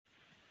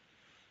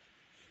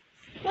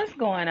What's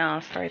going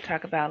on, Story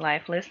Talk About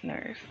Life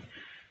listeners?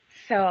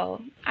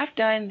 So, I've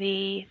done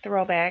the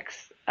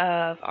throwbacks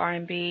of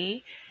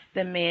R&B,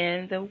 the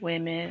men, the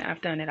women,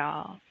 I've done it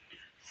all.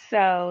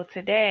 So,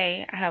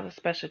 today I have a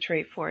special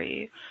treat for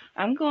you.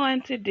 I'm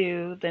going to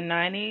do the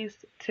 90s,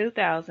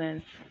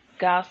 2000s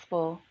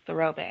gospel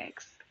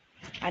throwbacks.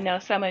 I know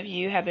some of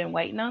you have been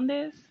waiting on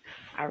this.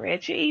 I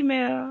read your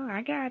email.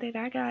 I got it.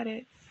 I got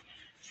it.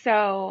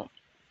 So,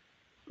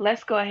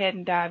 let's go ahead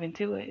and dive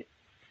into it.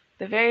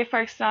 The very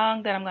first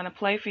song that I'm going to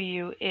play for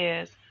you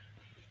is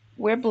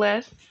We're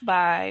Blessed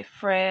by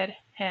Fred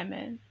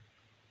Hammond.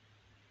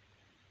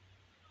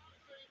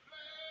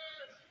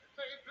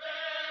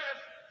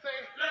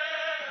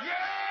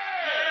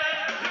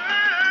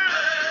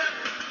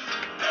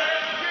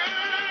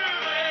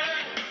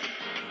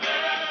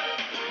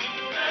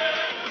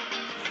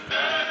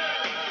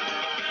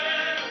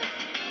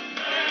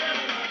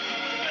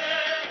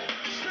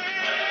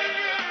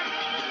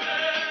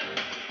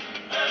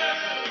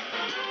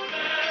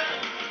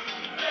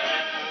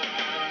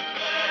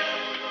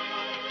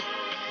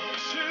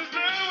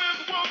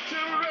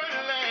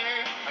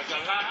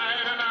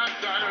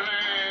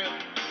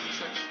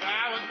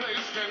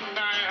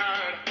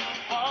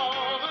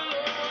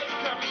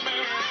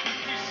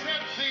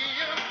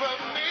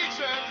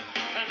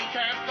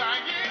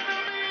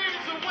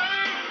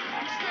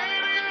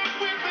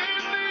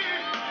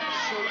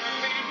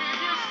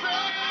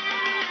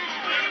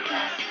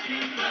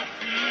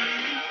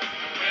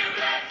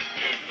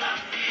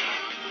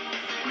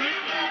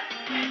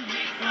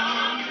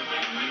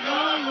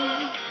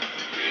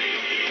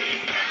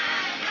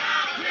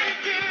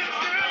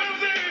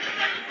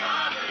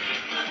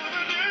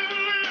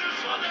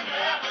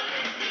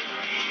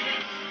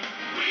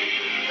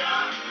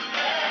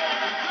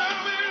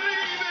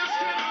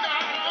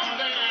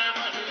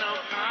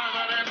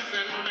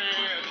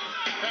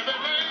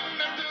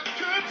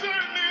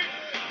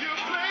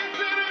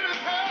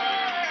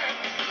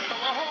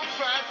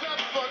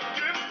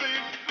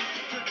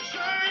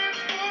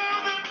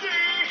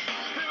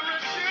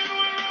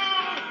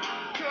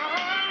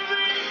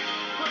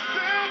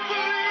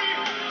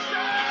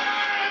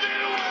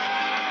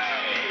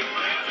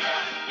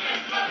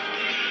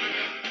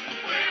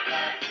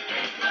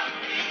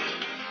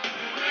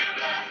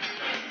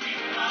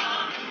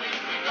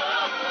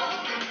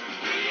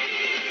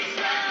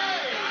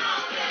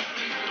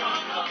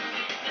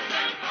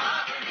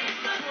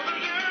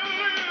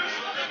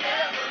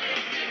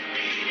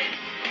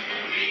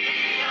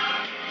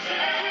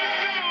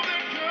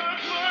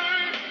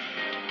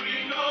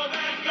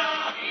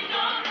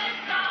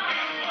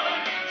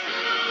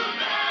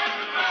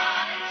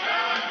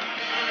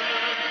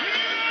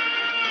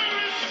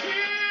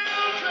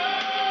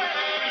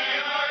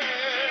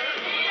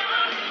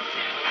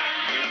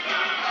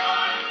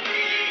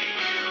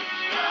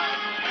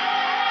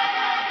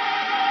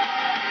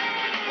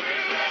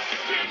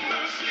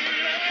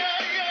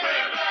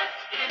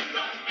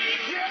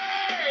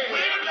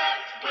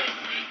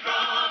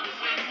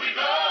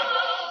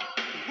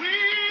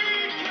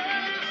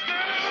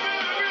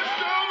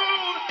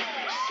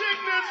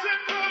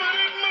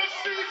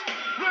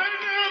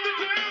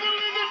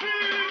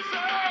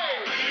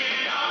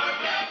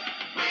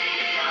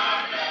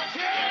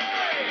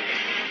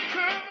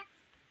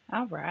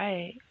 All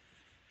right.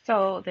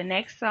 So the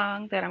next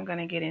song that I'm going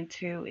to get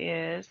into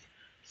is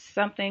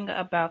Something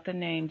About the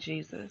Name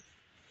Jesus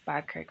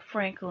by Kirk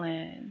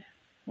Franklin.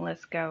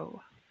 Let's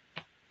go.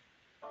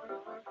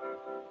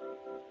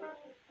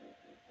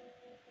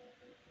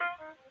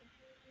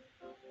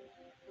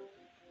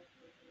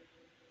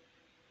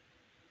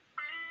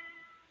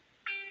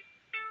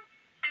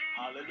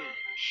 Hallelujah.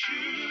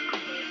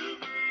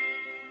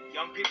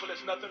 Young people,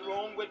 there's nothing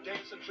wrong with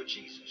dancing for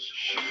Jesus.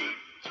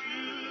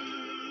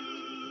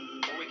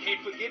 But we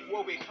can't forget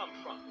where we come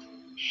from.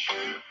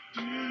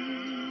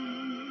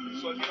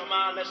 So if you don't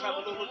mind, let's have a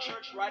little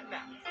church right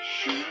now.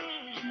 Something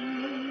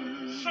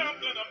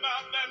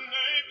about that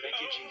name.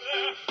 Thank you,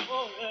 Jesus.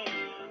 Oh,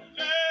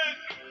 yeah.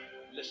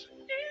 Listen.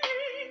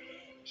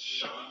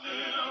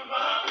 Something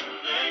about the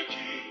name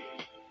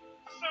Jesus.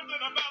 Something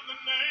about the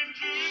name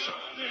Jesus.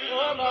 Something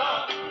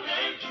about the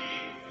name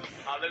Jesus.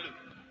 Hallelujah.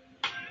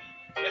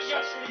 Yes,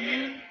 yes,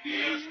 it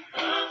is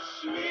the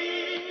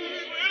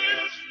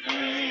sweetest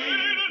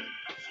name.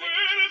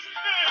 Sweetest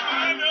name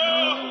I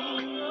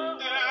know.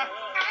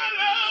 I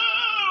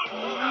know.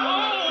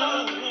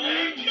 Oh,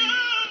 thank you.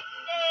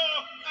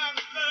 Oh, I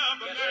love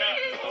the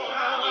name. Oh, I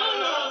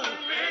love the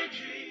name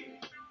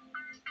Jesus.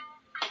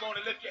 Come on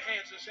and lift your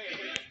hands and say it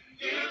with me.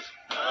 It's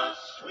the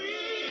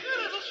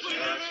sweetest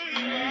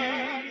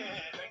name.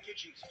 Thank you,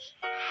 Jesus.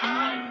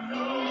 I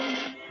know.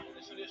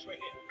 Listen to this right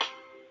here.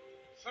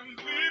 Some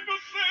people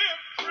say I'm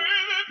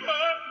crazy,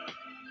 but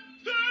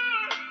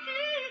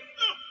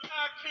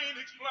I can't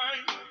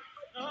explain.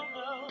 No,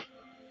 no.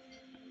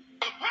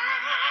 The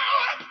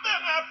power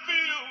that I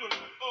feel,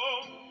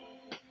 oh,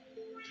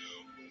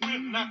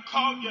 when I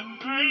call your name.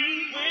 When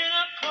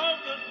I call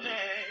your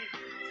name.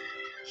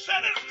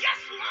 Said it's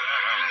just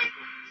like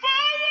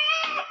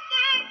fire.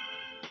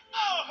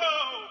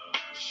 Oh,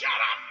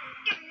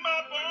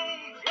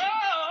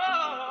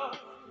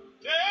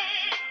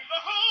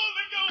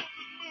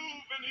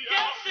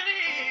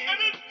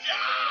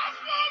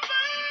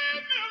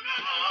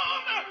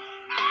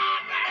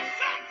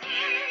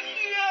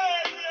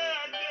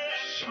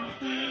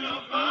 Something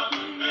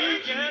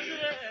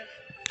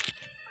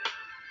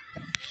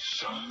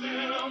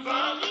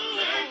about the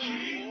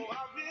name. Oh, I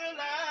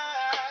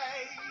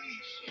realize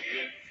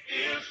it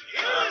is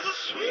a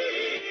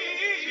sweet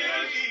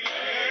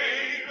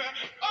name.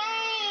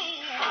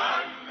 Oh,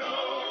 I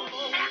know.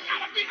 I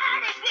gotta be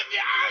honest with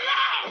you. I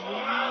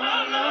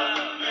love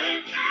the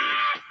name.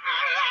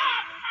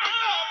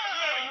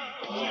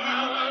 I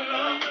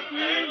love the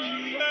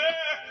name.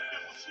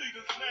 It's the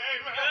sweetest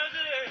name.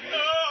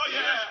 Oh,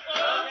 yeah.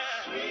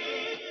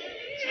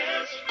 The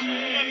sweetest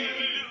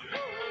name.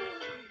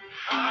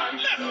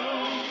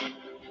 Listen.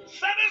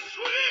 Said it's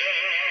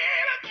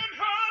sweeter than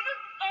honey.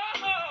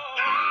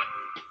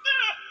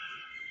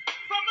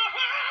 From the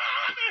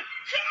honey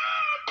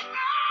comes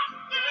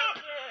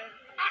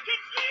I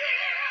can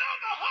feel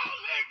the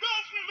Holy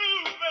Ghost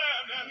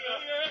moving.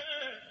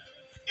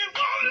 It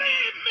won't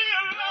leave me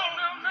alone.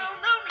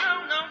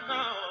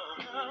 No.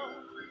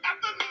 At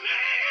the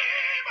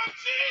name of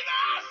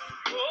Jesus.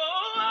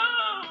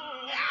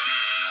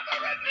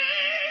 Every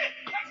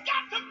knee has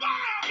got to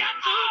bow.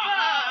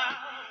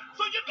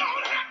 So you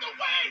don't have to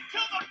wait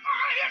till the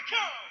fire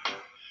comes.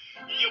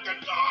 You can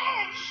go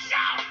on,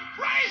 shout,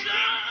 praise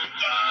Him,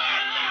 do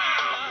it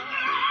now.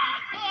 Yeah.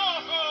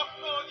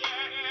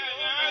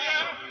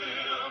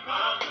 Something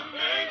about the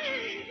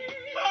name.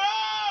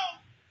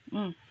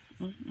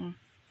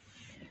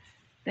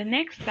 The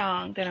next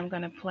song that I'm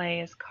going to play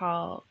is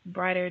called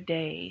Brighter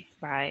Day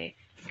by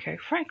Kirk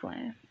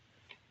Franklin.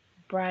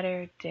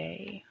 Brighter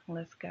Day.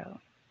 Let's go.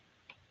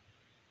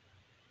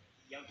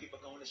 Young people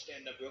going to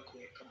stand up real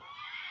quick. Come on.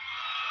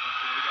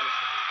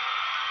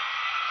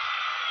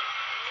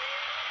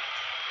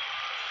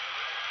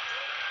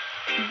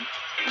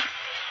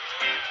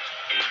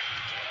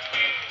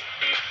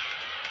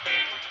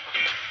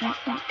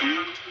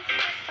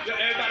 Yeah,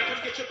 everybody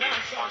come get your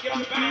bounce on. Get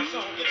your bounce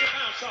on. Get your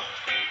bounce on.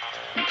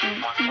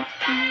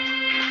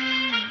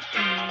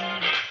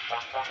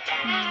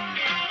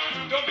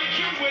 Don't be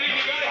cute with it.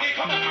 You gotta get.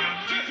 Come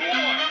on. Fifth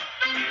ward.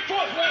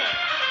 Fourth ward.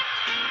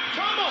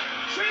 Come on.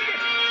 Sing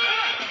it.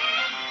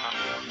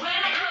 When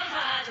I close my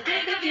eyes, I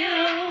think of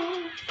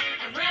you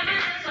and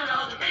reminisce on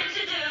all the things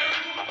you do.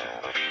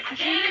 I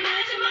can't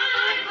imagine my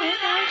life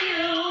without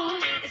you.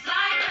 It's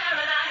like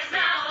paradise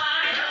now.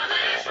 I know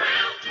that it's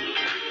real.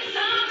 It's a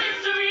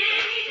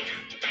mystery,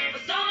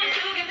 but so much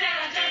you can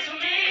bear just for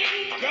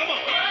me. Come on.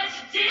 What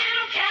you did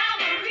on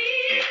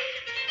Calvary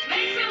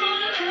makes me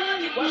wanna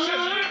love you Watch this.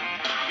 more. I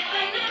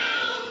never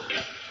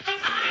knew I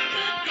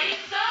could be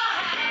so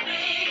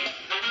happy.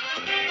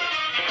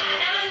 I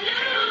never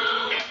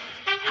knew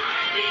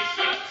I'd be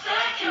so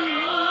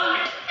secure.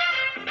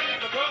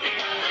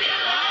 Because of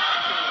your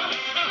love,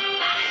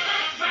 life's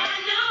like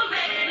brand new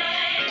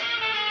beginning.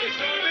 It's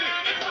gonna be.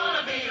 It's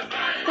gonna be a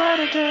brighter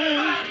Brighter day.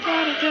 day,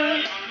 brighter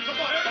day.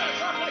 Come on, everybody,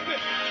 talk like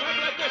this. Talk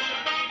like this.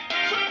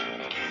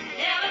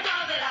 Never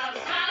thought that I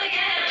would smile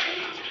again.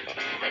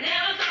 I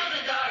never thought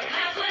the dark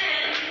nights would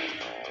end.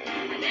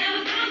 I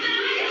never thought that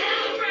I could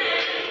have a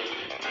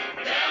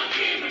friend that'll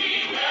keep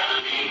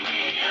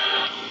me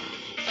alone.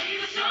 She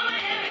was sure my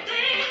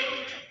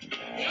everything,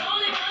 the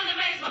only one that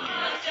makes my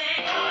heart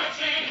sing.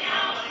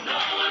 Now I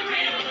know what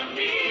real to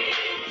me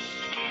is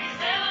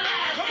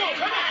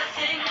everlasting,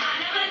 lasting. I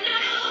never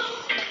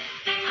knew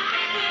I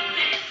could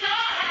be so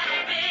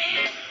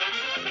happy.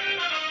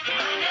 I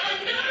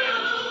never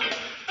knew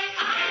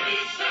I'd be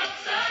so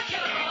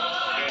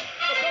secure.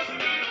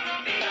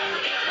 Because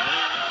of your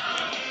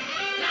love,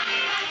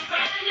 life has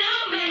brand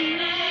new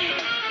meaning.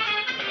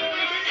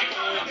 It's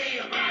gonna be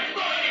a brighter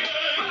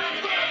day,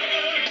 brighter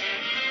day.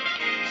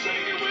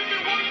 Sing it with me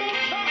one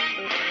more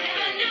time. I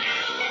never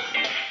knew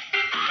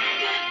I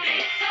could be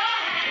so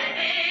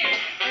happy.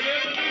 And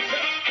everybody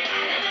say, I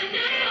never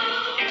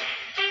knew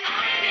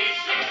I'd be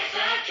so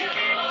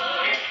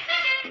secure.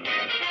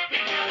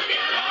 Because of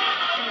your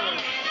love,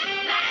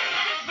 life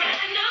has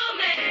brand new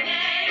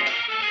meaning.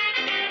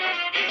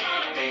 It's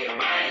gonna be a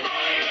brighter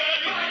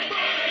day, brighter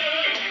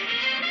day.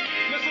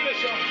 listen to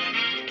this, y'all.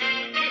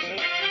 Listen.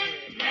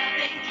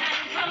 Nothing can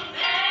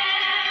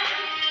compare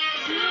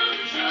to the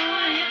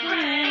joy it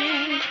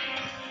brings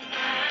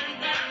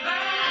and the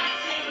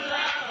everlasting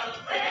love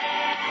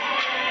there.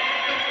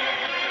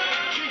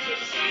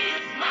 Jesus.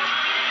 She's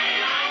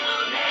mine, I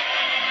will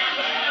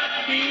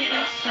never be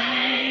the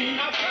same.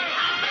 I found.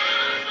 I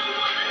found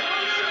someone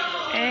who's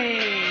true.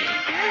 Hey.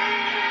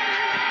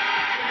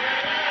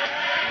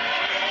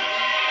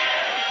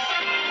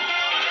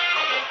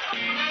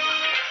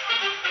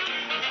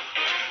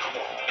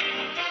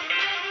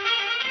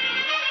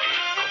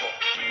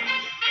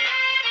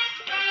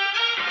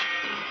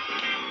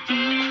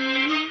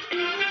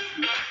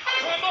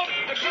 Come on,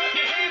 clap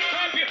your hands,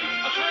 clap your.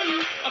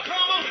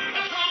 Come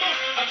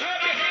on,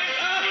 clap your hands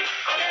up.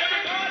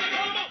 Everybody,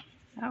 come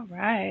on. All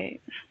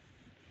right.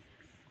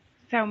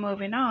 So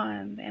moving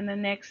on, and the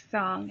next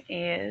song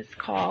is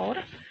called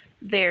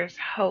There's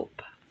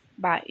Hope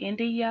by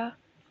India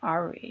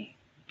Ari.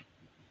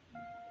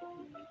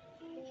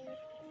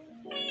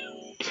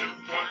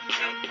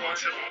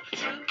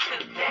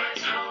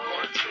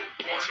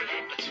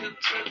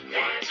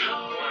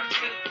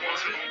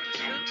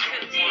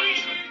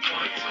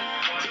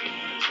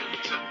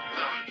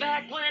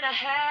 Back when I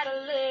had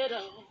a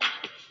little,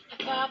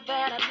 I thought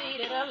that I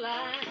needed a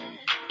lot.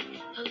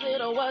 A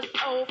little was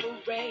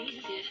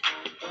overrated,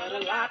 but a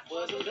lot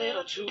was a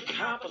little too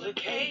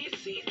complicated.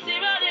 See,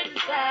 zero didn't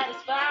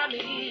satisfy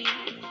me,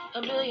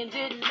 a million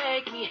didn't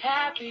make me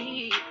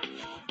happy.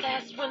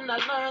 That's when I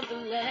learned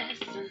the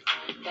lesson,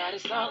 that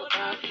it's all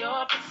about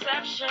your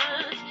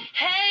perceptions.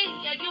 Hey,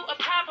 are you a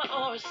popper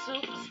or a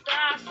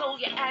superstar? So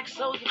you act,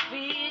 so you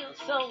feel,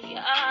 so you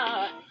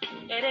are.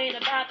 It ain't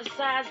about the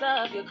size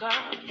of your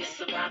car, it's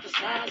about the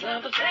size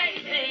of the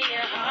faith in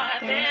your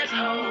heart. There's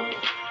hope.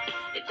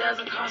 It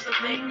doesn't cost a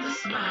thing to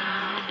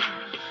smile.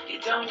 You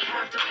don't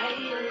have to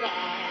pay a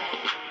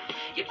laugh.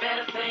 You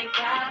better thank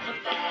God for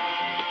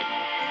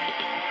that.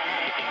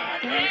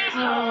 There's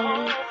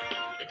hope.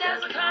 It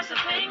doesn't cost a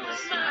thing to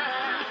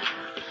smile.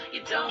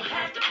 You don't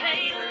have to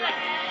pay a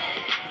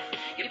laugh.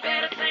 You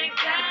better thank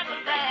God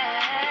for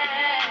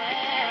that.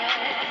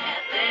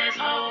 There's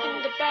hope.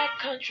 In the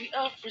backcountry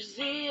of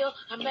Brazil,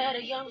 I met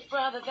a young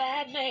brother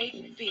that made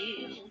me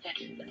feel that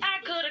I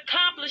could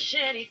accomplish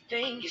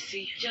anything. You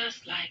see,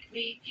 just like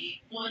me,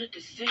 he wanted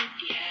to sing.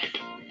 He had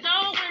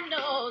no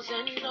windows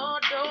and no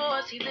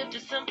doors. He lived a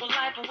simple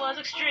life and was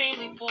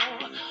extremely poor.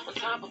 On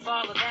top of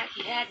all of that,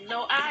 he had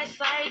no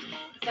eyesight.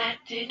 But that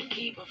didn't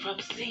keep him from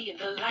seeing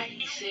the light.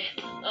 He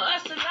said,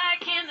 us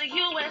alike in the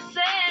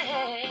USA.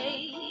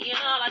 And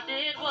all I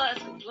did was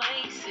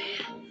complain. He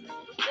said,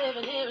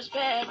 living here is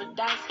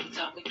paradise. He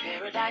taught me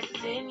paradise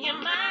is in your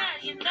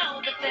mind. You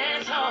know that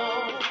there's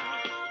hope.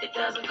 It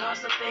doesn't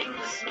cost a thing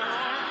to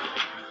smile.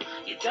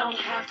 You don't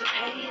have to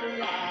pay to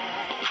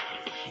laugh.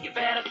 You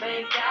better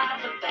thank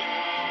God for that.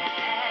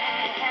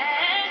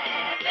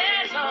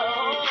 There's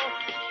hope.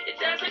 It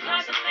doesn't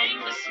cost a thing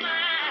to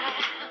smile.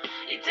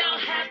 You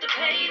don't have to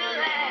pay to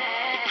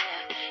laugh.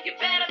 You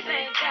better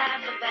thank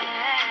God for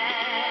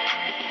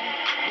that.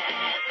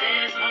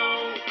 There's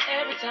hope.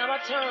 Every time I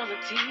turn on the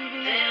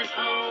TV, there's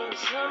hope.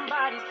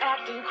 Somebody's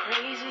acting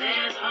crazy.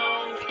 There's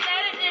hope.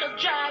 Let it, it'll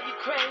drive you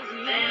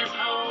crazy. There's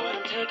hope. But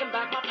I'm taking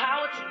back my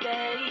power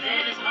today.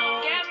 There's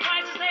hope. Gas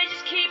prices, they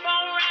just keep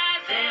on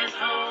rising. There's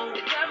hope.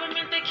 The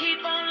government, they keep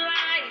on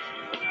lying.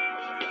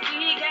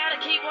 We gotta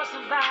keep on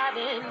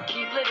surviving.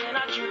 Keep living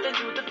our truth and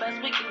do the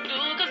best we can do.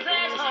 Cause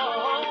there's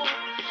hope.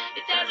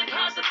 It doesn't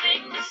cost a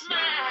thing to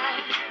smile.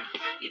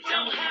 You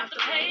don't have to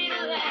pay to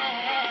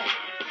laugh.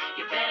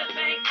 You better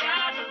thank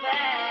God for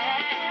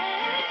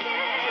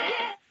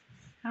that.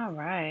 All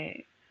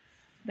right.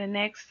 The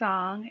next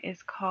song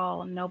is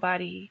called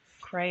Nobody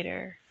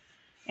Greater,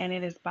 and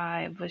it is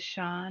by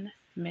Vashawn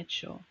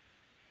Mitchell.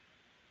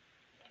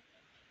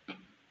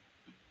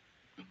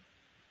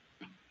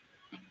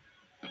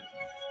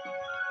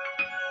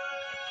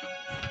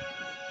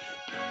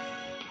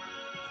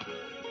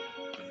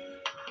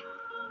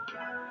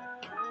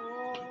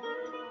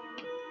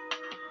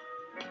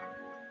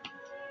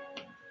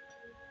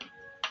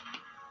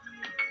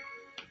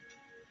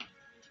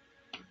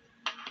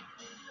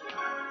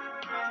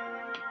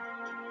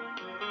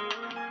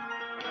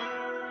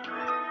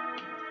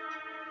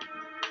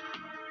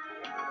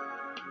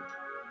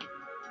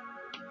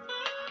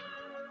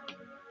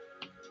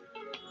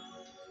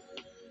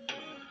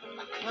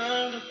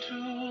 Climbed up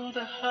to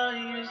the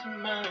highest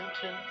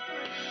mountain,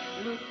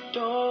 looked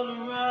all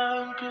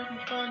around,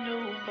 couldn't find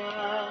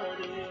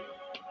nobody.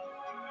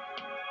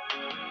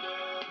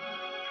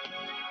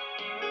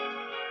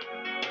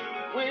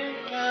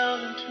 Went down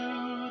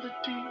into the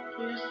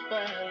deepest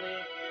valley,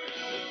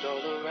 looked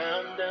all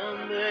around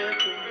down there,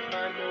 couldn't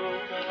find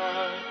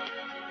nobody.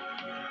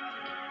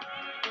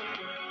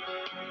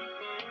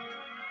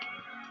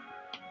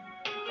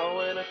 I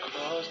went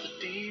across the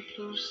deep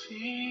blue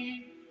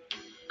sea,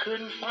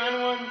 couldn't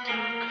find one to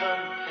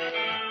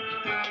compare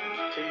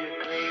to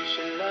your grace,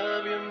 your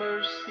love, your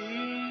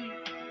mercy.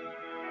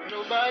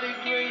 Nobody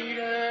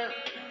greater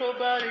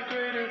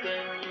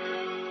than you.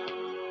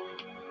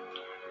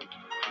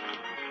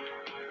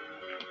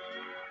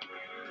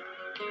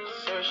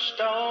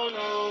 Searched all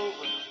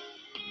over,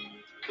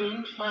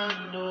 couldn't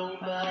find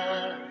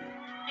nobody.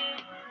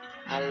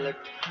 I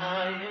looked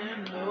high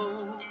and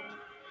low,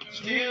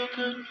 still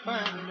couldn't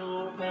find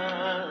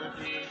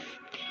nobody.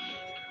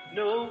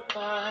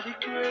 Nobody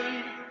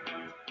greater,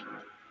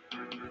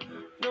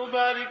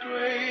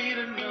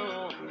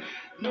 no.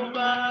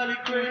 Nobody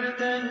greater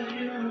than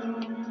you.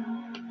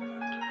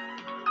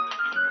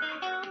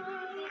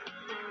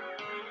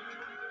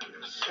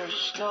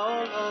 Searched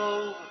all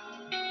over,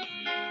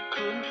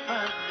 couldn't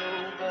find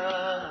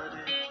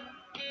nobody.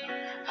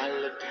 I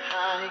looked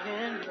high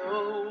and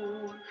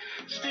low,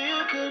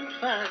 still couldn't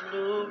find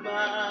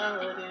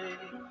nobody.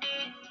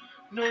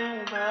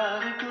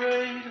 Nobody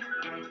greater,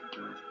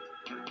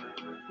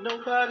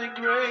 nobody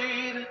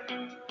greater,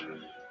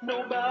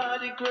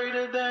 nobody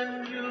greater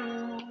than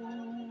you.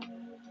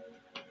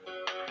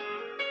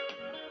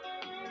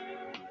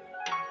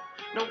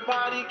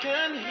 Nobody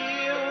can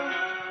heal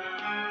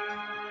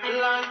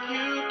like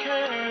you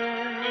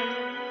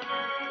can.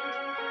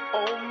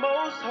 Oh,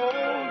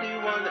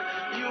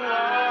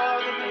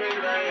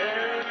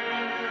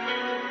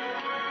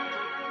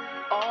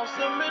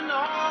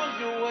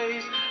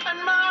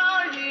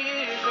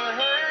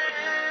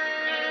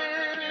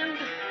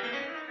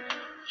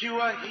 You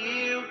are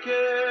he who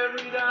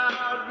carried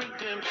out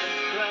redemption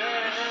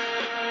plan.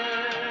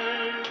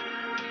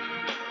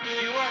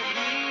 You are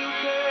he who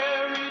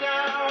carried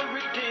out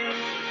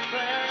redemption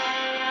plan.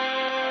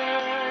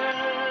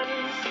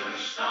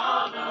 Searched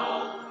all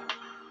over,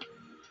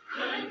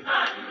 couldn't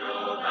find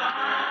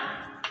nobody.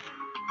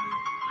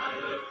 I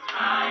looked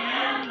high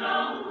and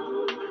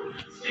low,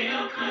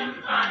 still couldn't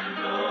find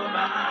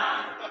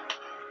nobody.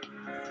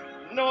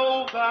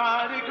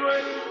 Nobody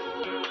great.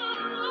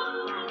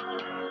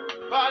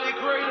 Nobody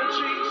greater,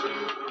 Jesus.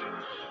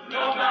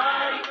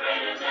 Nobody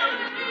greater than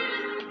you.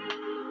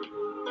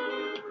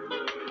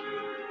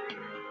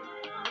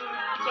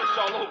 Searched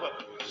all over.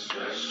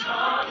 Searched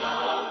all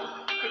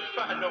over. Couldn't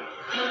find nobody.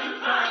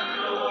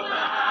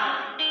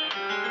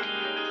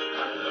 I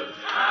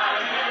looked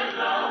high and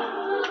low.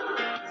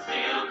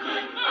 Still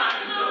couldn't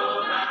find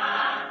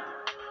nobody.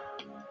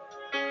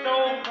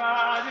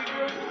 Nobody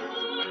great.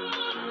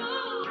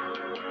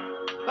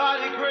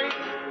 Nobody great.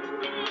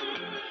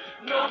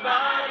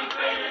 Nobody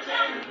greater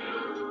than you.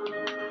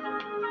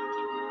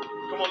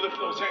 Come on, lift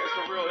those hands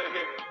for real in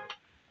here.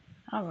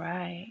 All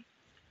right.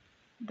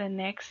 The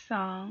next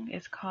song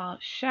is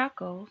called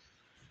Shackles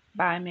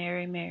by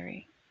Mary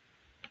Mary.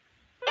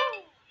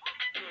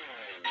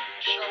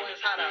 Show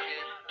is hot out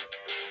here.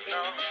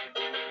 No,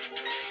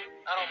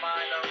 I don't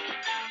mind though.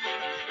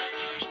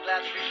 Just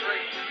glad to be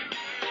free.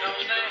 You know what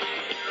I'm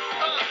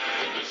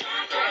saying?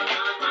 Shackles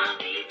on my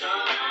feet so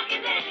I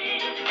can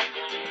dance.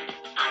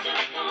 I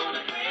just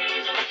wanna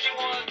praise you. What you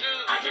wanna do?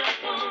 I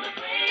just wanna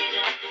praise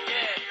you.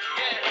 Yeah,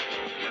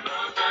 yeah. You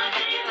broke my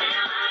chains,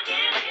 now I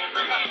can lift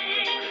my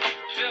hands.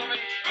 Feel me?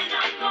 And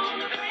I'm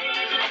gonna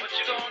praise you. What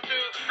you gonna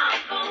do?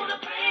 I'm gonna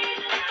praise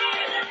you.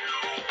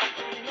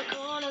 In the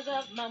corners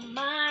of my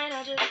mind,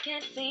 I just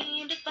can't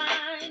seem to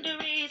find a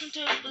reason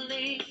to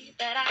believe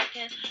that I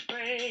can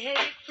break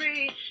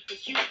free.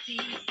 'Cause you see,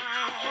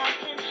 I have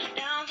been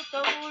down for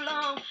so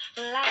long,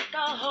 like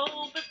all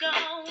hope is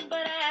gone.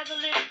 But as I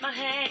lift my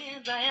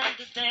hands, I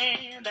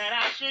understand that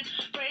I should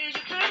praise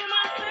you through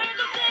my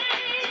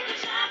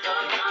circumstance.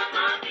 Shackles on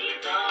my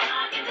feet so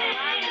I can dance.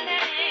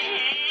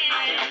 I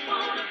just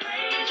wanna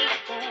praise you.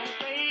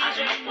 I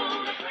just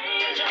wanna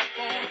praise you.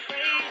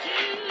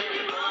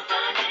 You broke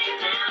my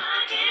chains, now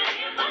I can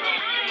lift my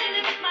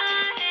hands.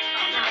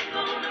 And I'm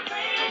gonna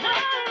praise you.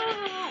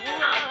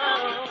 I'm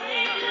gonna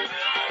praise you.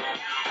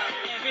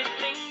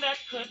 Everything that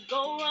could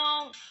go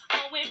wrong,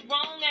 all went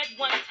wrong at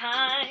one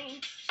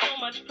time. So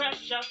much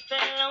pressure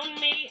fell on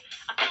me.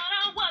 I thought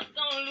I was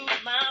gonna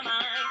lose my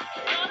mind.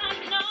 But I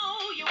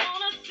know you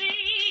wanna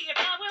see if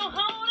I will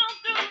hold on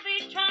through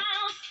these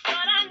trials.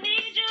 But I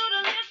need you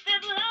to lift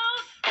this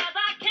load, 'cause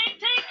I can't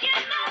take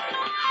it no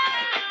more.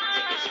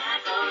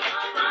 Shackles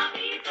on my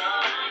feet so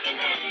I can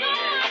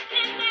dance.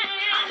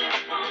 I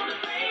just wanna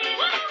praise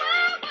you.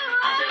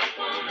 I just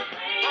wanna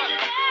praise you.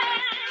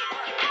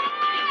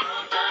 You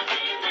broke the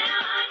chains, now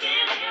I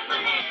can lift my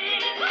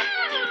hands.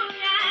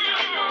 And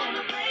I'm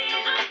gonna praise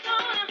you.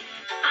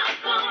 I'm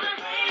gonna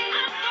praise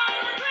you.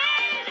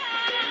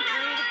 Been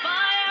through the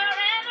fire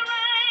and the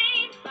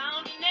rain,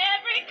 found in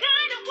every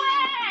kind of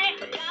way.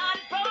 But God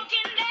has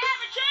broken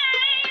every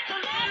chain, so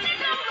let me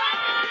go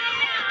right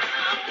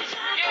now.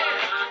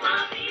 Shackles on my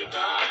feet so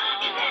I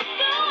can dance.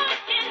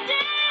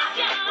 I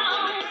just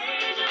wanna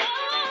praise you.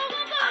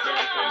 I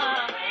just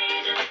wanna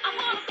praise you. I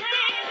wanna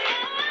praise you.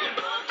 You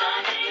broke the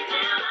chains,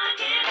 now I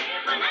can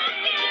lift my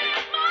hands.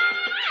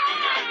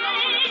 And I'm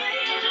gonna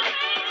praise you.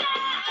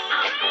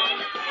 I'm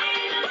gonna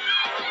praise you.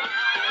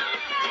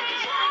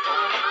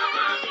 Shackles on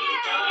my feet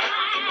so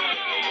I can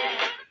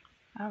dance.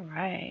 All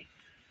right.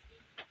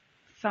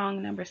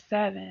 Song number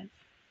 7,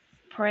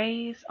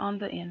 Praise on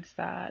the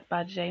Inside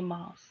by J.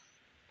 Moss.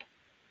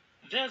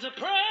 There's a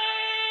praise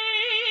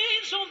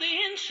on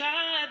the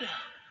inside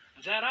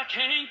that I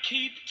can't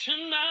keep to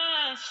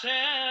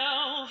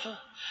myself.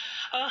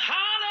 A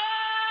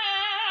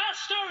holler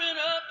stirring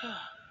up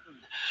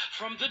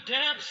from the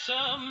depths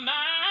of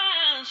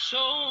my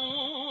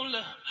soul.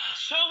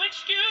 So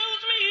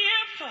excuse me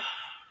if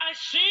I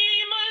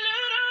seem a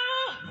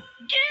little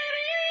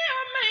giddy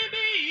or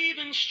maybe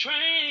even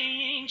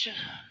strange.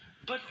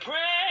 But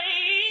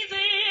praise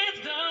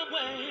is the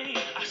way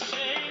I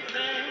say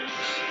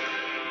thanks.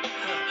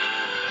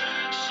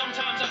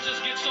 Sometimes I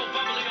just get so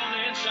bubbly on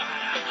the inside.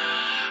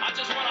 I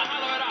just want to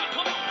holler it out.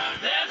 Come on.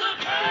 There's a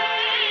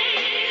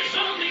praise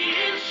on the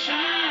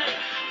inside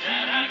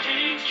that I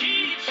can't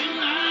keep to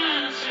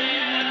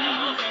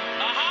myself.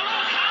 A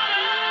holler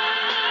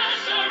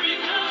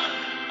stirring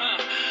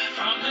up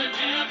from the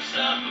depths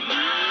of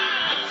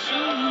my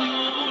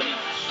soul.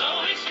 So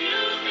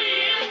excuse me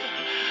if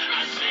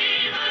I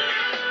seem a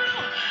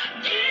little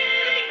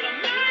giddy or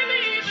maybe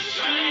even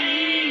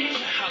strange.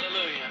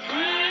 Hallelujah.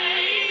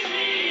 Praise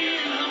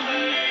is the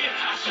way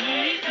I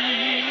say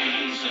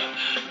things.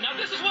 Now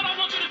this is what I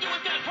want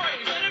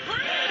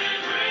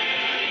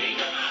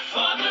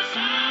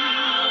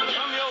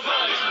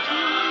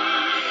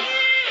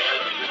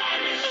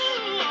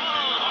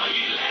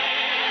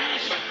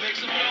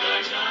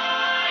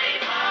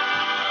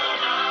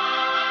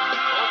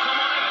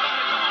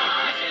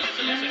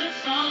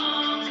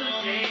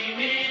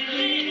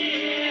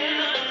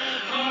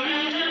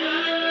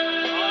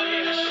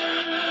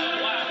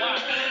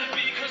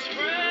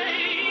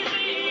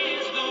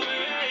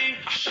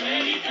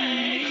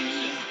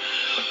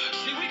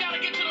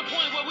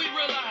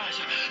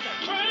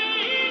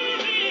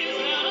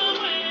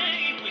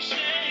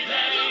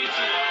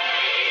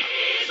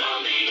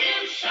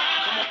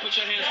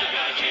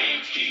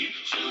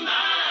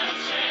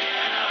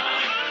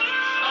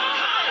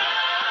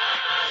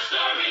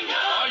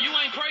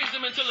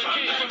until it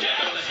came from your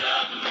belly.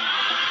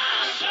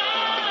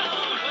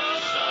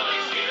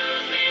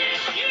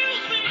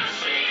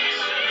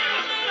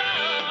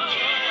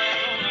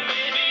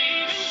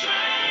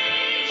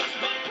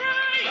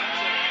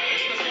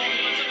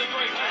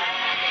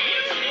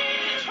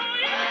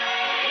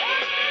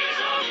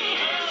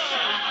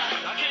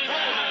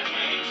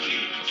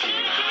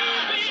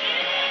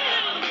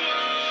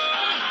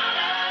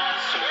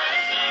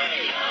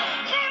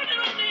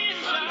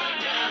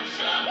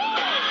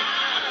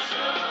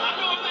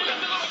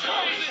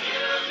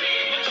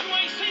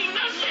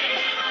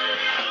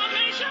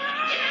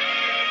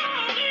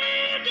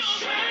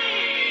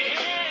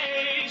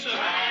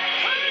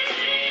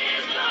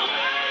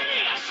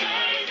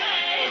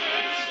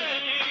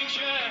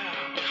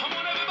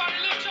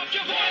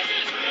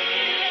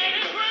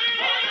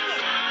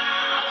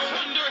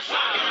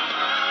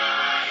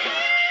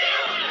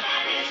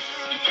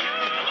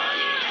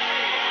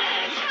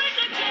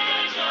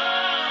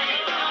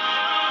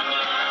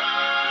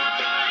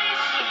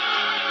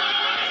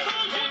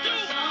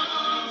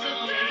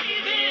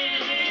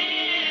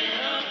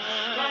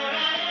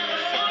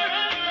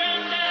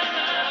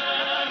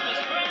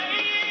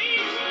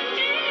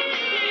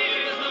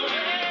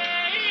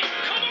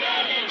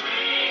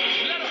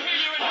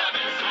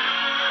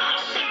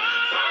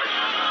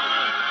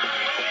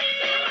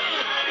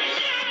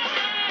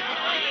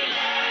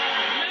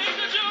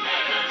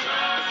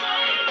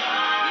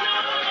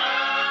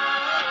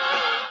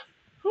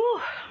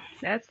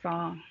 That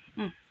song.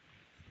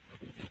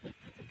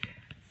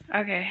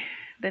 Okay,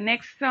 the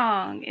next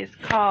song is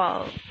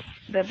called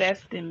 "The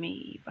Best in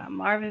Me" by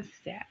Marvin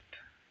Sapp.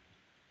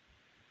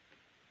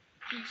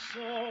 He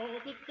saw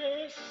the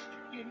best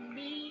in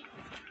me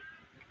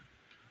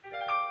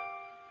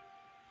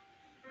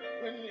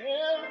when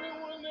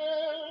everyone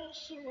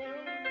else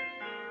around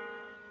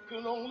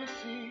could only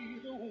see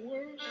the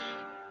worst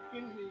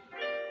in me.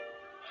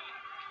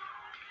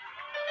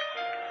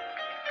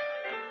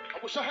 I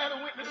wish I had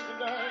a witness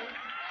tonight.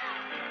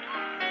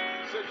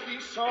 Said he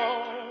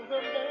saw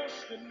the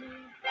best in me.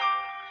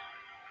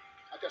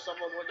 I guess I'm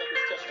gonna look at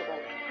this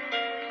testimony.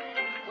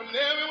 When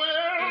everyone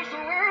else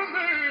around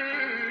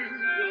me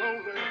could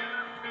only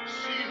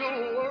see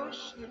the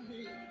worst in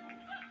me.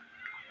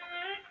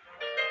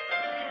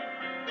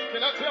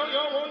 Can I tell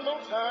y'all one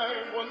more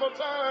time? One more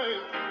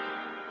time.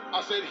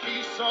 I said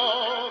he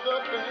saw the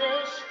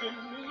best in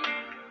me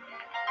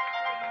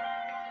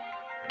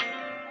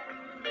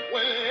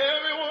when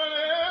everyone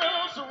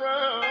else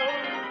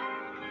around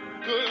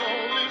could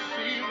only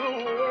see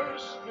the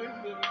worst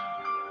in me.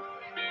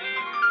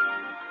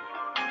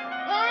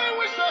 I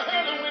wish I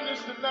had a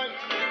witness tonight.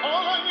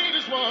 All I need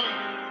is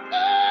one.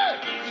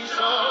 Hey, he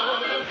saw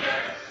the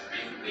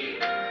best in me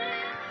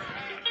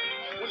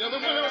when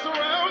everyone else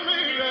around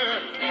me,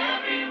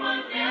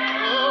 everyone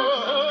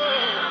else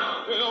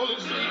around could only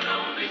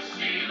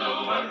see the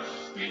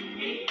worst in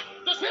me.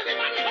 Does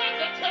anybody have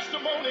that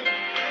testimony?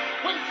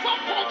 When folk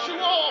walked you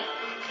off,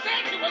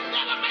 said you would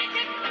never make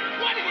it,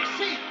 what did he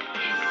see?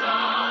 He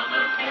saw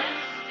the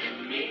best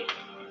in me.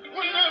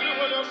 When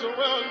everyone else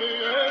around me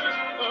is,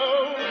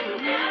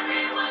 when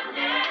everyone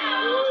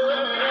else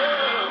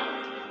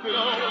around could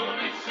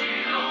only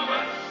see the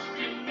worst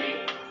in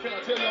me. Can I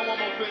tell y'all one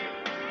more thing?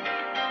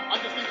 I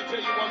just need to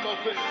tell you one more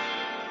thing.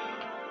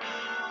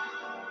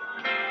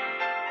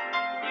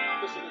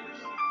 Listen to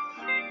this.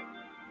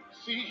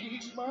 See,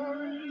 he's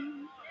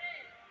mine,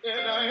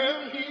 and I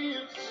am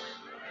his.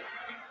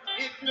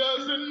 It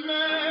doesn't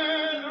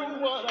matter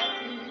what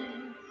I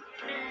do.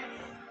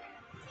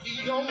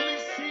 He only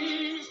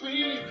sees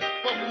me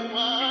for who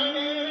I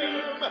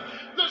am.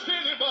 Does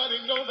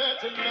anybody know that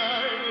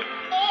tonight?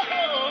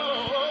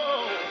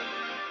 Oh,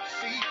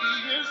 see,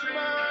 he is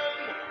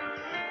mine,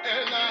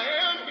 and I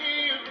am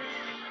his.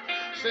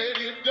 Said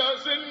it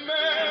doesn't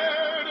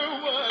matter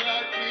what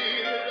I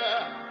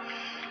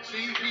did.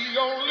 See, he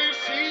only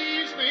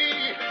sees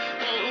me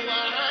for who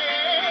I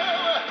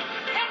am.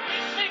 Help me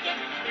sing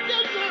it.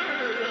 Yes,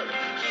 sir.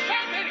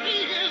 Say that he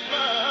is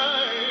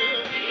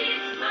mine.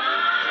 He's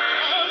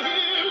mine. I'm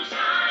his.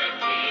 I'm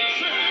his.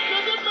 Say it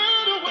doesn't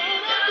matter what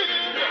I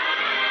did.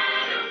 Doesn't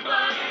matter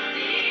what I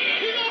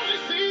did. He only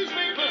sees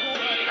me for who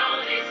I am. He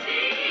only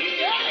sees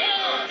me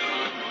for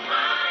who I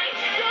am.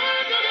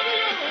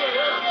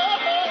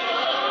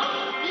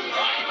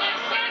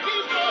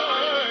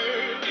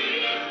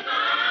 He's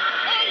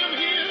mine. I am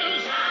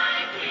his.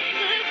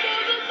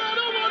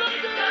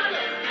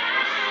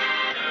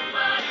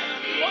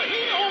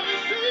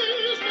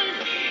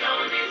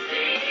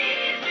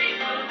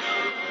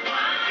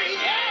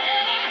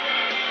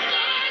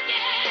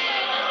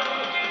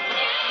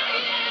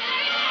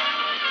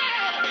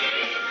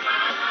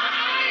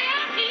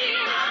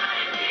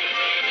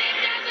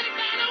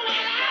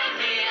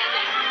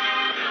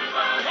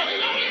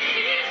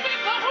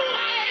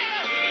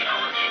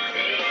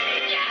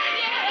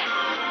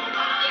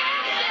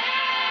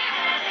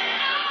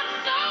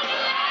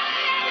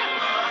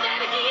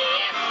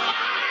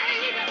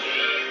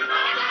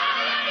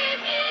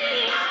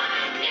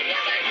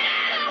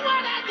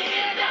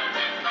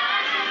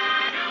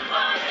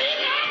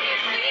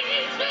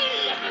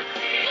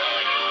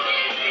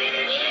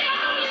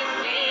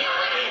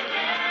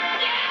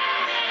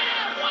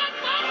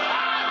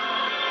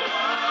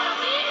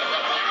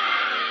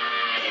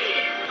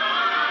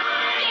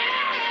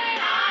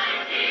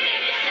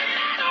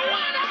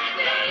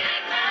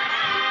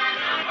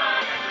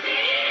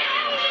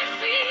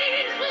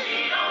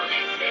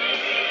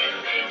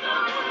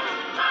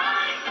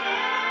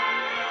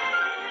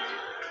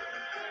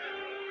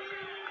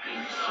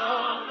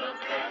 so the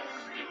best.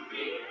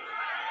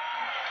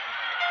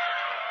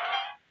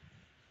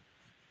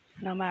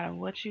 No matter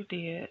what you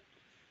did,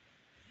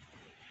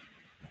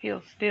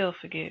 he'll still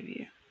forgive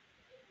you.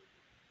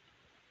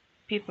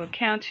 People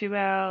count you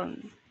out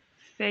and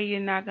say you're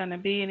not going to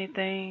be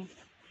anything.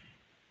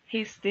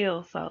 He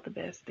still saw the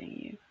best in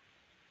you.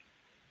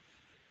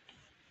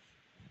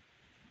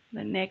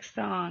 The next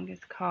song is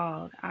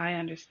called I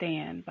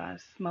Understand by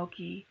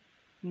Smokey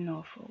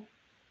Norfolk.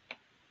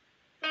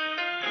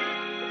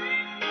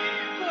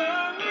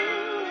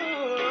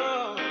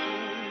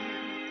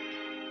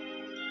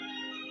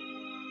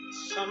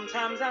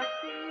 Sometimes I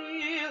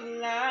feel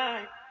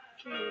like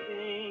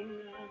giving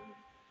up.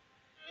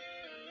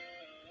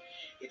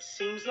 It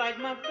seems like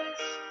my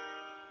best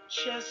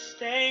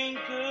just ain't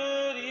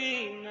good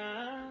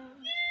enough.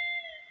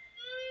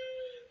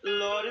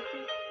 Lord, if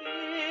you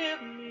hear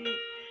me,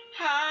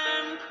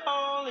 I'm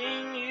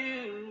calling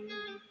you.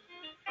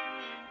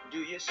 Do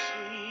you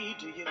see,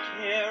 do you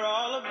care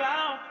all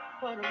about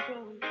what I'm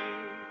going through?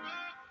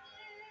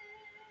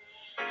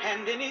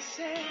 And then he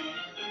said,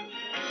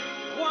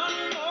 one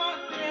more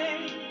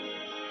day,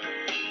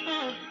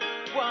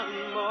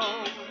 one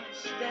more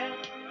step.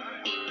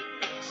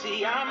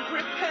 See, I'm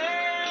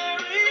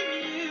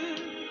preparing you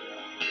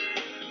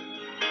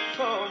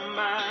for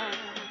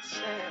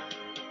myself.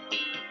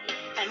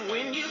 And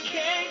when you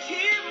can't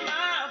hear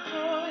my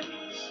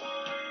voice,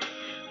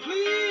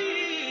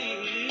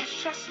 please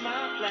trust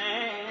my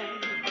plan.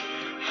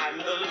 I'm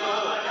the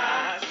Lord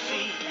I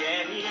see,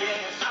 and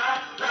yes,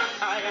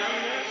 I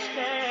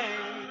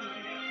understand.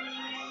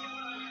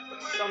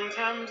 But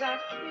sometimes I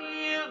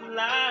feel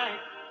like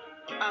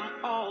I'm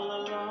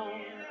all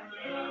alone.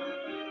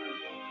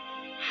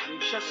 I'm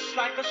just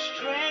like a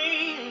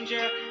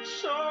stranger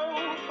so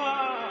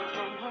far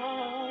from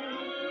home.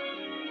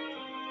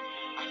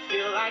 I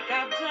feel like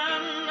I've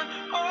done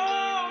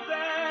all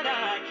that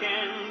I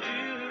can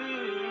do.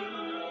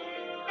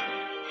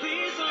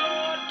 Please,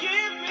 Lord,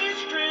 give me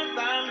strength.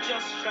 I'm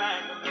just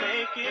trying to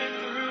make it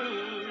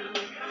through.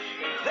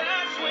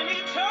 That's when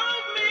he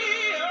told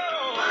me,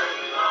 oh,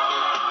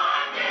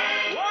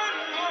 one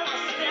more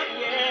step,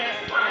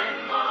 yeah. One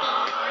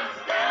more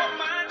step,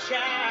 my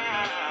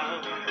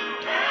child.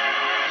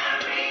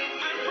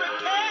 I'm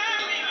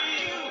preparing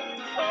you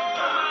for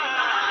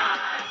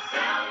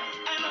myself.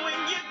 And when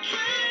you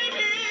can't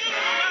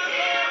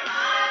hear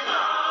my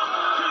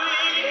voice,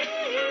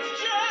 please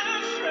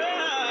just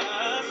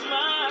trust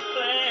my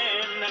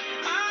plan.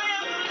 I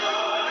am the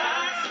Lord, I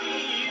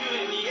see you,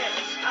 and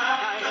yes, I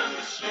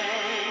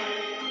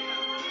understand.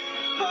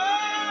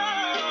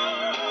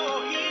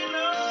 Oh, he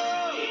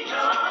knows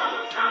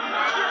just how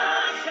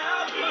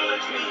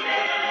much we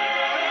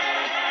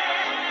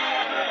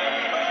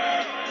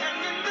and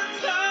in the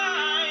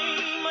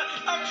time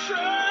of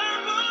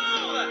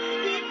trouble,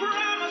 he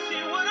promised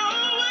he would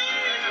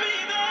always be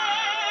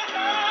there.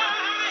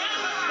 I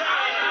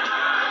understand.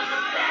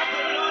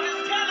 The Lord is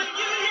telling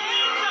you,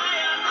 yes, I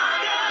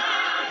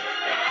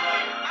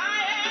understand. I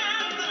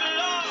am the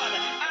Lord,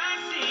 I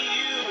see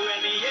you,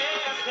 and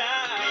yes, I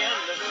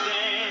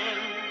understand.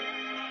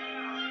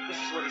 This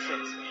is what he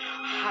says.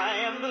 I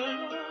am the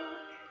Lord,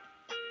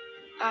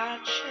 I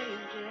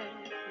change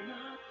it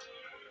not.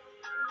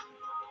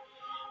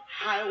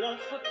 I won't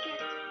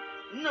forget,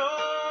 nor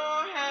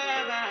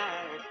have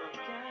I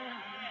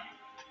forgot.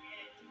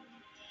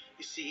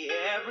 You see,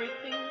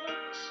 everything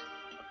works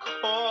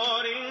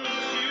according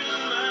to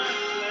my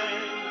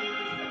plan.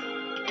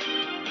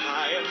 I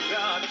am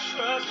God,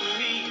 trust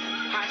me.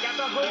 I got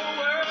the whole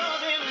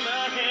world in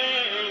my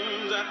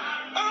hands.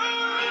 Oh,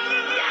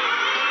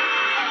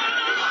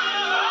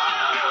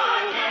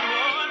 one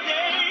more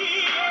day,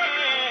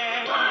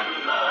 yeah. One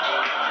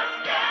more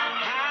step.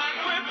 I'm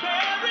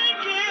preparing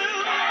you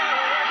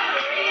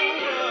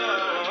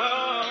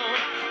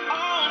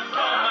all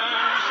for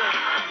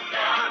myself.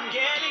 I'm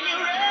getting you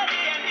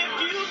ready, and if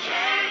you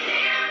can't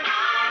hear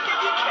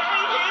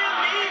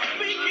me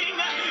speaking,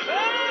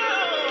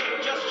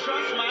 oh, just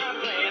trust my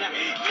plan. Yeah,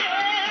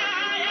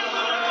 I am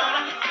the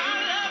Lord. I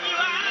love you,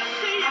 I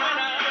see you, and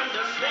I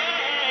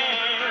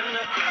understand.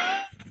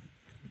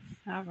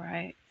 All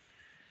right.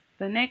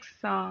 The next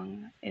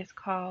song is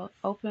called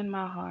Open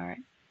My Heart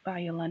by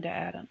Yolanda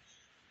Adams.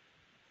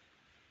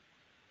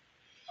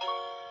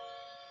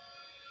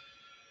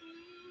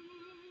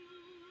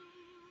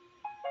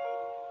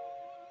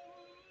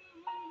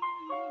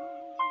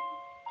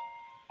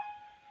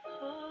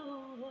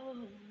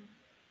 Oh,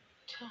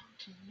 talk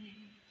to me.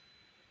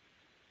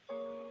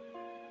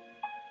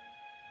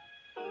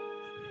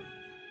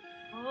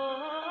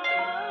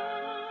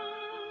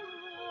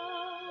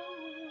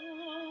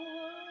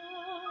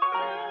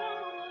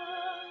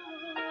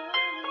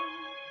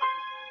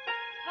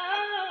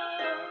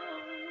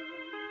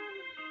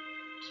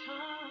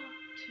 Talk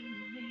to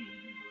me.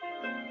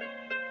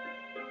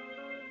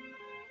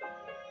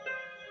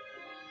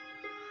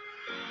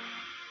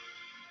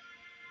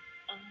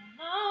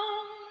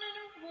 Alone in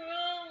a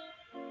world,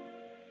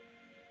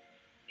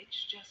 it's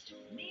just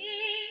me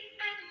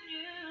and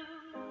you.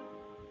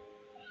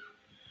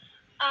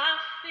 I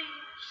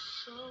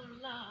so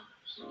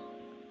lost,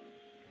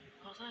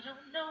 'cause I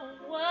don't know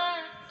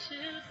what to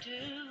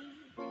do.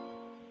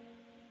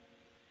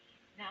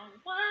 Now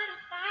what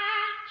if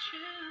I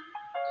choose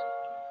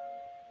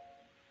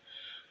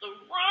the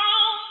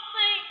wrong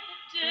thing to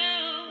do?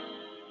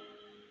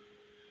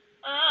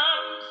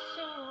 I'm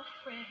so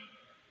afraid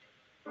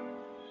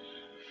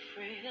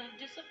of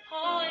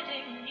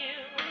disappointing you.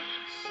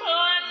 So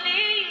I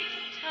need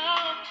to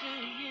talk to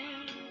you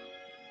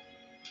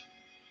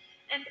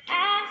and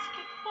ask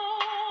you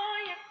for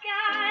your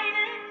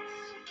guidance,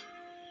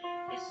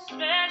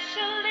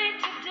 especially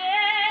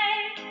today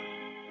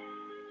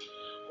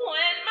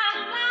when my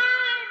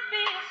life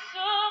is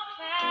so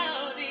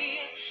cloudy.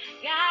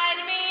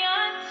 Guide me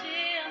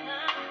until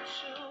I'm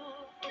sure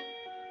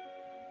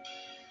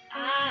I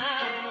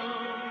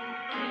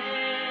open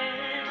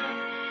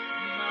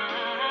my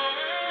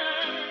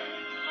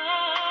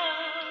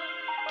heart.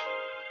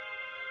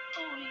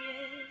 Oh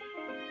yeah.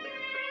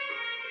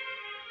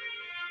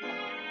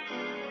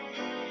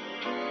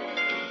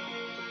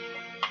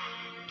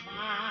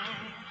 My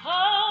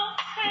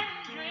hopes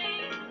and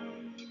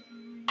dreams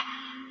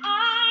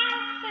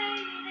are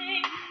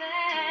fading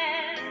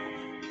fast.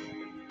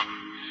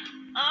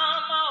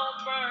 I'm all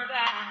burned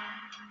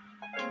out,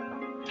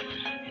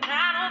 and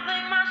I don't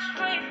think my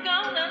strength's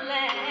gonna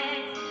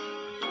last.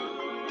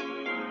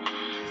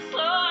 So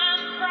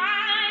I'm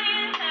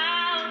crying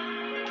out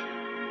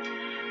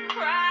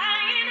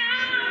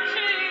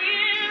to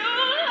you,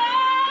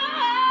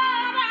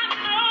 Lord. I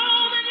know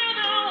that you're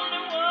the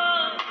only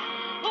one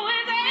who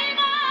is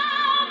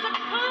able to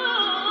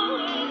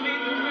pull me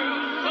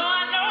through. So I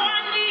know I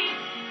need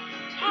to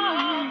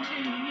talk to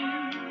you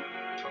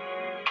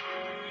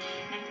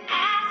and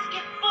ask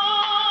you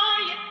for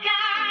your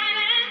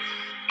guidance,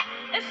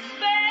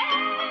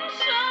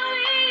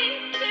 especially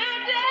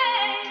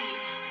today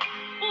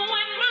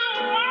when my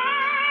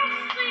world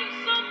seems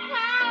so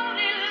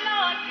cloudy.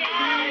 Lord,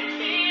 guide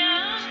me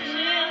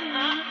until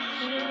I'm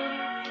sure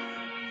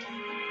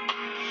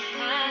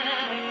I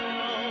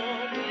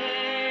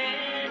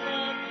open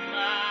up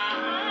my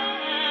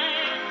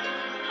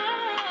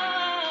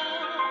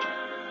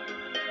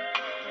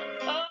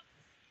heart.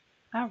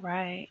 All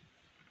right.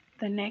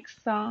 The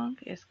next song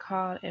is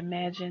called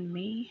Imagine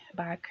Me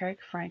by Kirk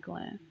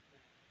Franklin.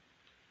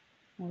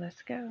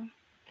 Let's go.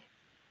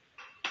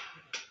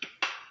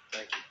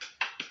 Thank you.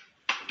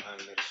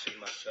 Remind me to see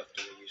myself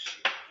the way you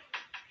see me.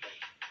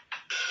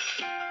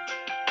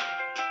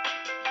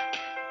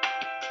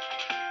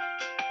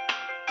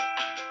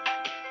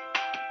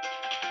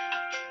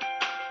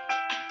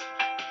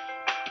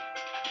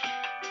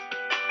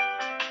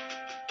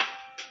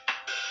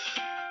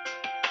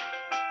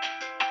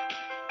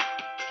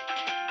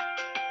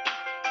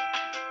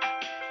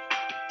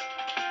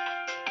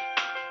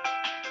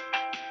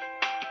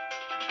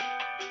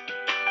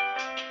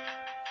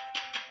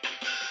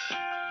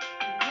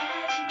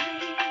 Imagine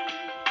me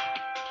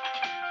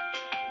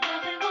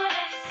loving what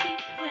I see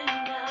when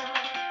the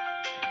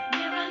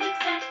mirror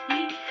looks at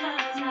me,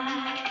 'cause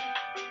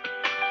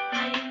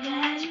I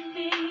imagine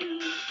me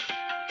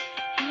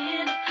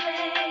in a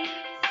place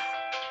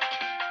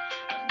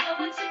of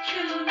no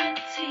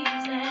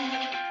insecurities,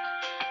 and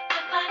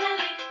I'm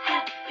finally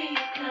happy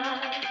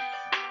 'cause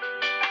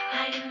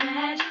I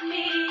imagine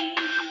me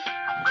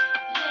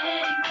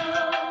letting go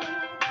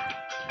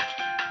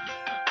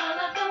of all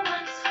of the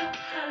ones who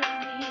hurt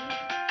me,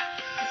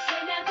 'cause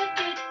they never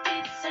did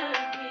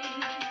deserve me.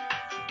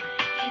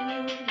 Can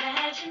you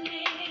imagine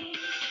me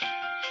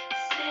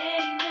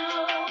saying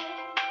no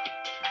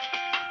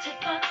to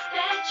thoughts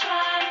that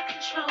try to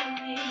control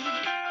me?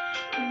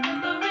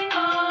 Remembering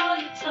all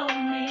you told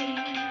me,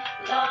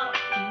 Lord,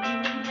 can you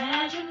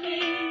imagine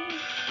me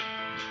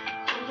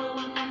over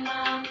what my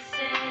mama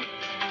said,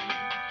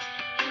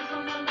 over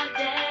what my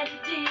daddy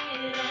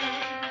did,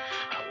 and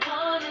I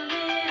wanna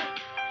live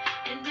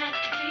and not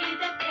read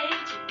that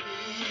page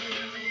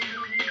again.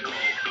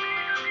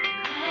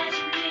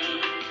 Imagine me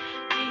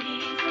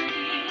being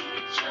free,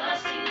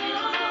 trusting you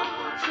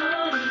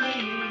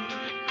totally.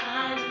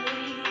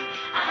 Finally,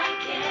 I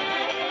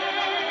can.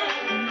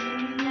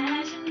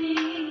 Imagine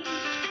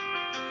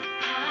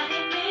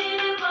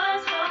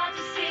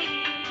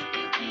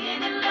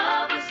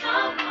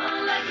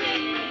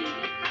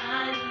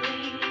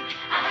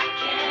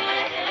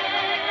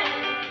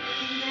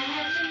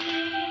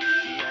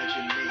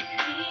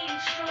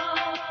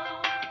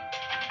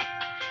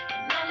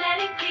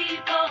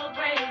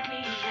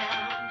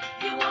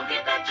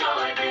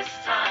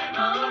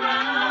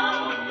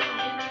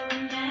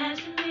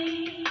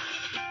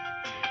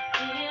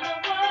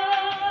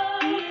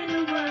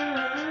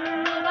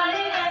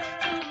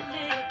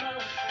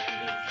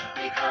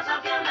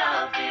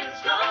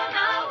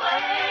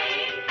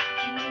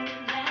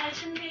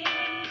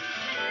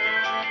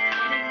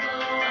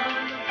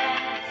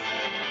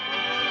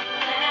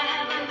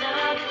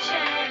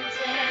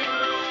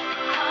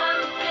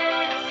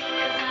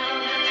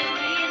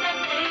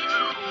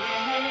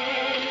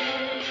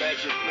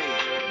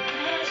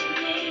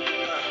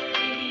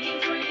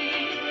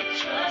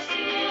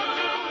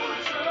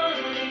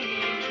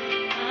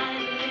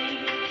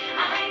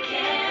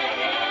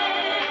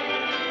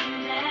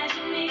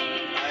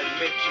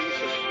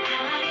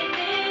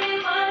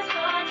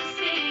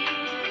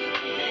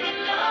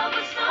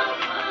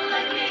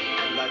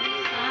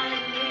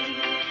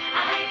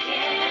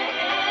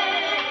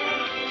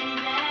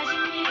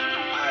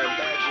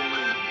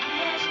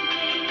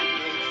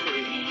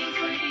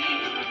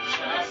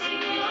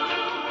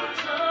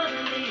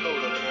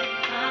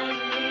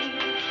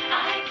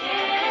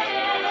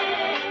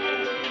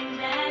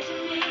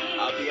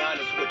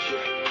with you.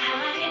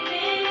 How you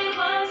really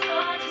was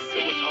hard to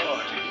see. It was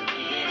hard.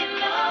 Being in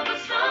love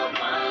with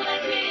someone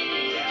like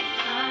me.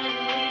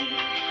 Finally,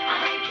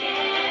 I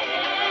can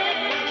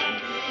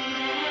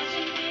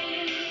imagine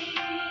me.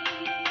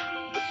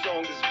 This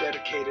song is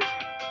dedicated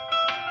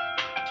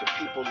to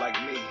people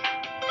like me.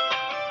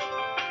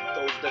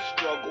 Those that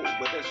struggle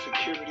with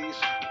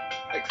insecurities,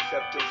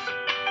 acceptance,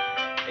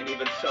 and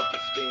even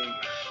self-esteem.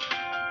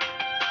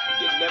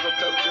 You never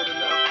felt good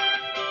enough.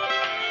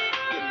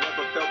 You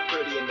never felt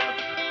pretty enough.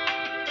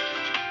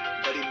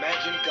 But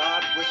imagine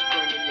God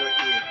whispering in your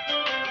ear,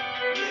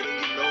 letting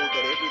you know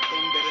that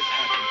everything that has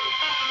happened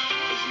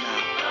is now.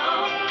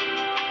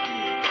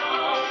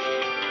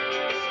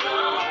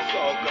 It's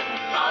all gone.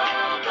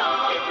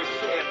 Every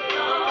sin,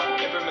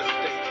 every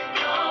mistake,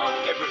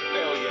 every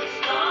failure,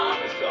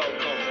 it's all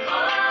gone.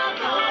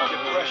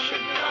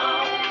 Depression,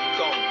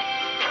 gone.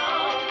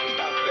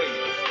 Without faith,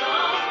 it's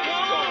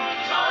gone.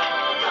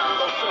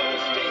 Low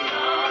self-esteem,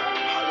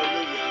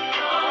 hallelujah.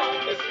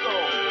 It's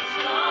gone.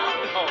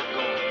 It's all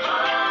gone.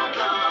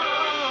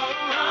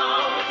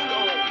 It's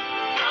gone.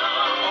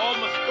 All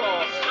my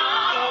scars,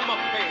 all my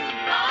pain,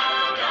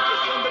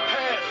 it's in the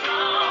past.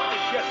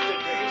 It's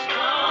yesterday.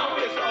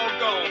 It's all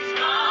gone.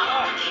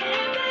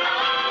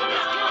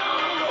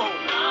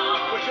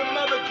 What your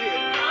mother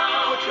did,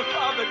 what your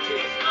father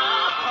did,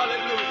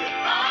 hallelujah.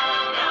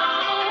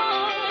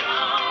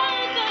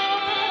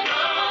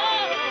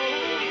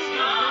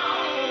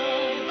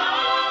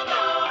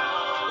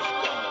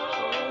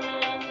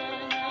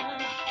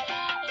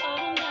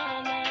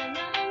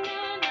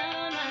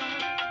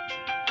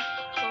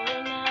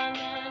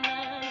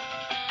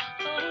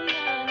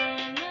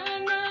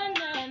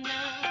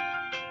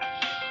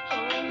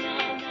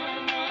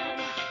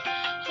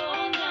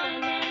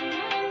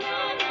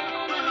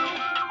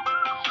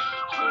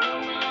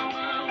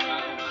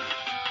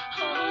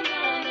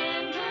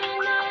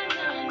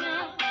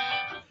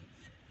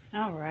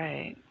 All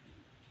right.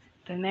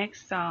 The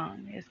next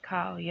song is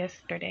called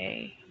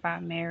Yesterday by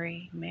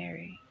Mary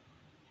Mary.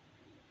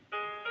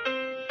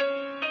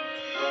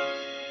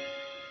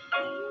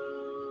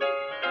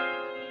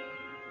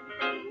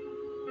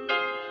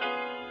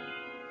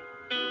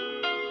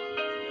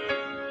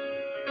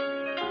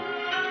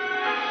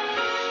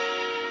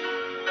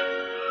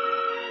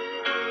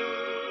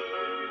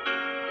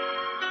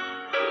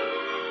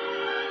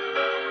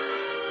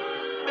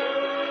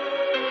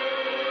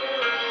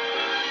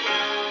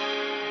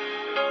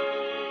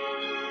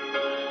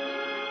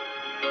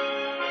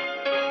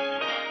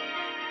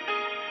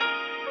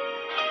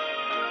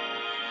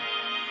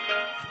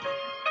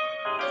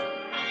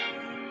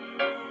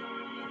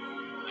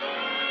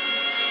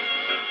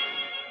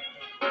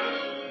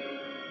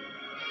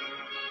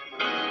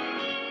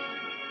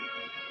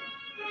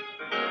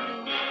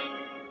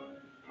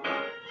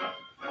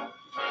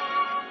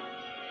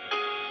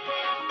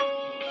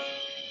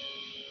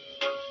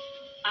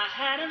 I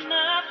had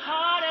enough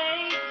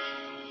heartache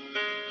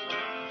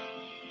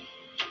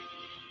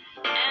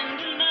and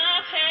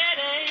enough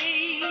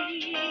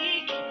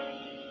headache.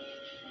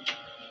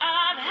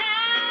 I've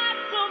had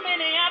so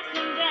many ups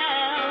and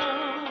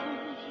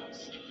downs.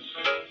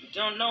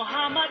 Don't know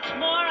how much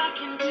more I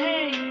can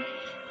take.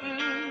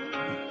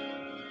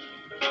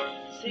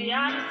 See,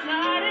 I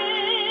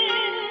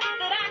decided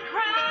that I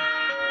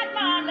cried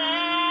my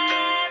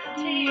last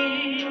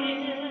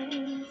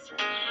tears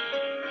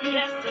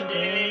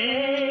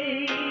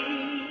yesterday.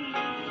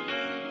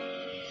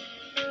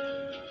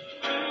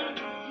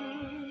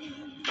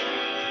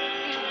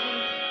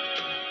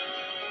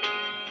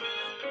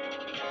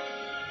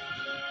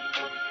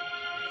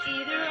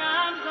 Either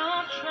I'm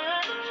gonna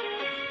trust you,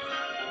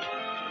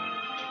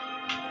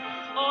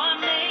 or I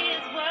may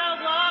as well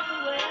walk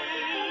away.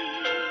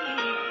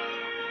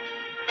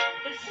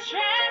 It's true.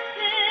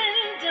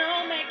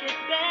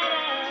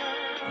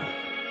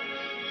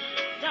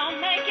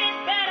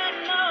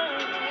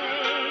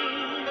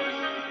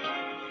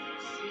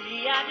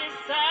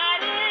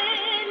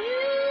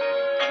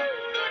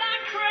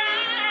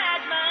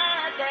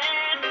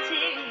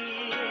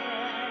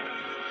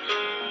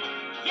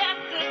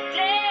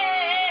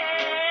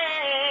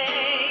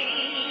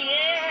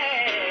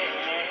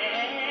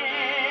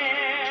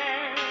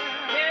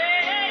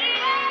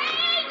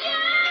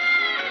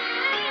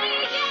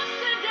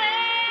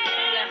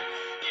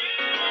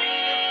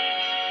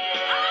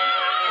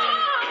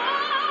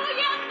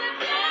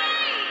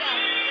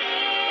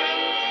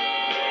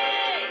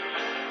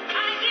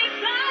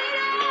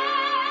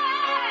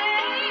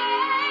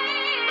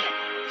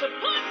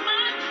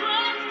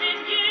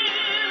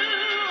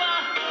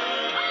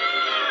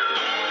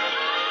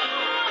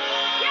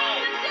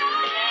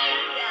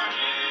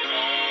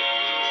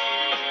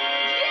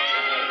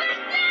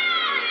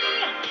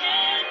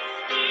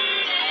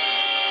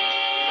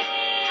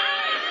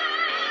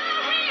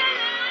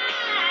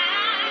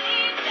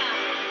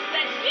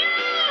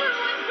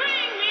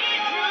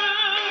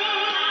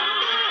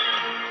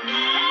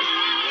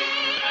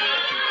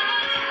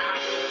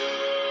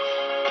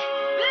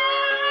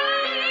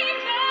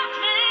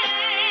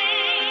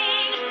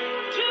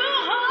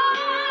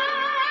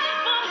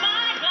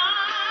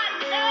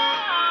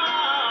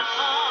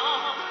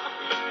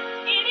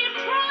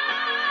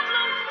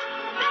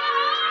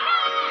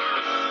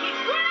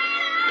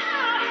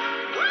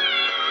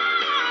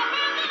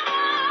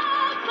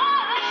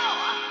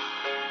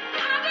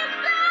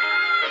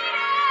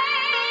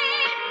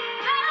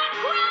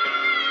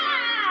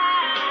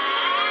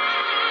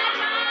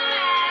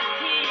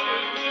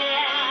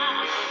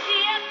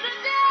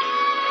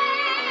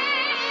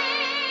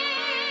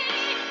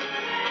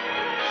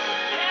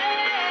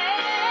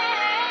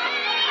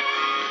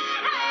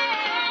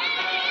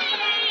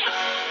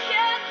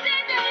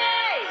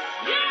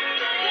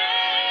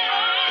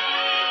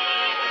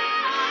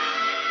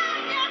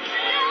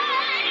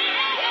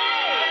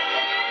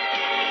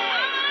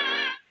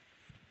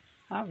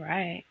 All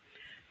right.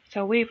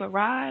 So we've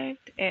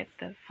arrived at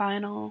the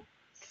final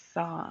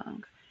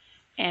song,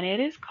 and it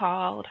is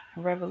called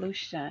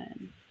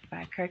Revolution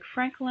by Kirk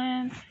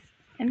Franklin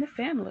and the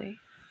Family.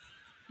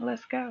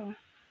 Let's go.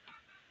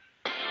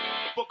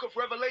 Book of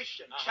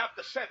Revelation,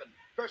 chapter 7,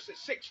 verses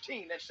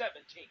 16 and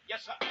 17.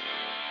 Yes, sir.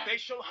 They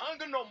shall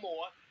hunger no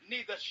more,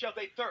 neither shall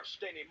they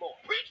thirst anymore.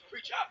 Preach,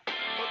 preacher.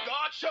 For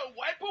God shall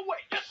wipe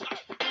away, yes, sir,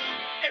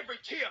 every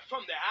tear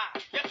from their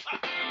eyes. Yes, sir.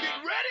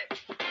 Get ready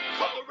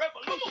for the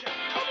revolution.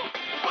 Come on.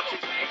 What you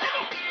say?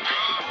 Come on.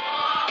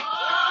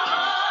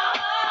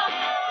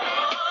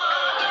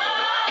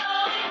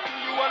 Do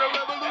you want a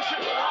revolution?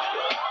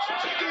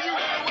 Do you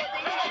want a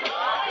revolution?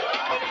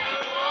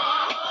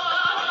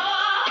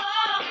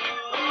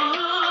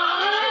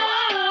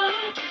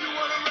 Do you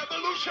want a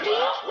revolution?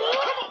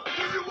 Come on.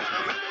 Do you want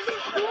a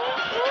revolution?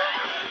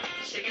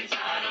 Sick and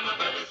tired of my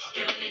brothers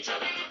killing each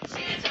other.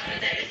 Sick and tired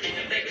of daddies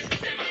leaving babies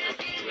with their mothers.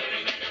 To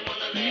every man that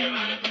wanna lay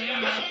around and play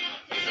around.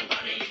 It's a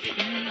funny you be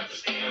man enough to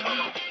stay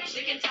around.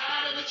 Sick and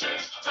tired of the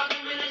church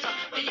talking religion,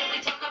 but yet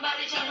we talk about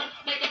each other.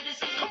 Make a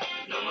decision.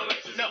 No more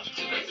racism. No.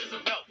 Two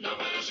racism. No. No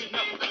revolution.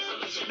 No. No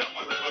solution. No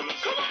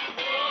revolution. Come on.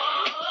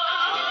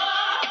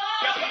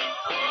 Listen.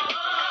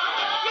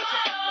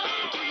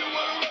 Do you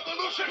want a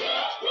revolution?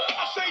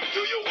 I say,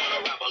 do you want a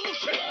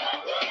revolution?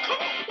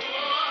 Come on.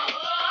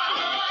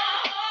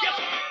 Yes,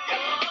 sir.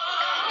 Yes, sir.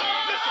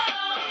 Listen.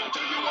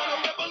 Do you want a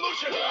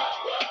revolution?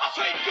 I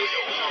say, do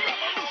you want a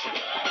revolution?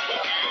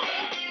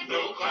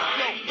 No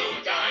crime, no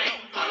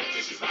dying,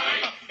 politicians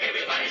lying,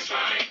 everybody's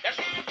trying. That's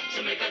right.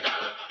 To make a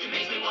dollar, it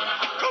makes me wanna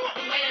holler. Come on.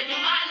 The way to do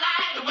my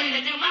life, the way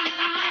to do my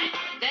life.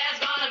 There's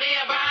gonna be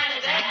a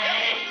brighter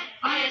day.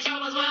 All your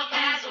troubles will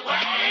pass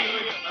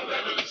away. A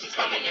revolution's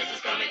coming, yes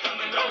it's coming,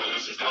 coming.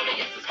 Revolution's coming,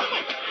 yes it's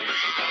coming.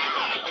 Revolution's coming,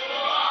 coming.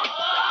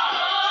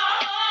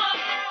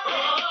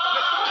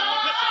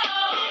 Listen.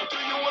 Do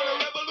you want a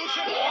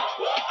revolution?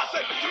 I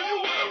say, do you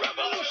want a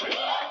revolution?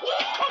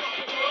 Come on.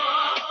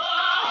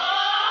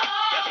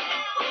 Yes, sir.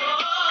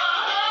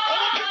 All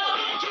the people,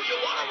 do you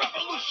want a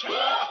revolution?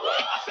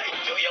 I say,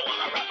 do you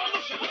want a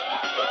revolution?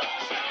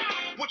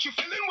 What you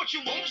feeling, what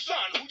you want,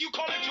 son? Who you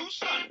calling to,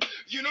 son?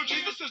 You know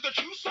Jesus is the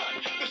true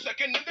son, the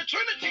second in the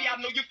Trinity. I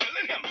know you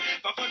feeling him.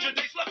 500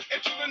 days left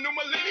into the new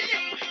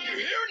millennium. You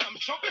hearing them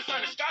trumpets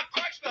and the sky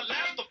cracks. The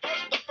last, the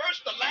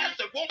first, the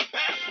last. It won't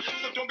pass.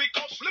 So don't be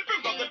caught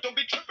slipping, brother. Don't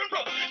be tripping,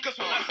 bro. Cause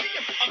when I see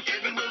him, I'm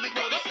giving really,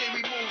 brother. Say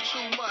we move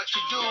too much,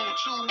 you do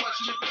too much.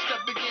 And if you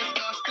step against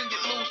us, then you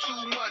lose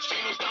too much.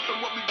 Ain't no stopping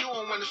what we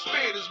doing when the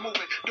spirit is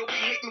moving. Don't be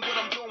hating what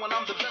I'm doing,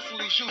 I'm the vessel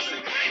he's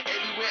using.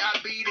 Everywhere I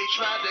be, they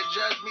try to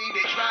judge me,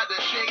 they try to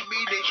shake me,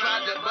 they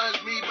try to buzz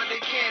me, but they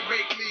can't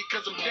break me,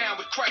 cause I'm down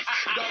with Christ.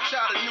 Dog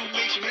child, a new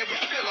nation, and we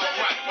still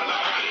alright. Well,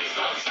 alright.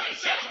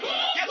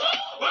 Yes,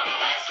 sir.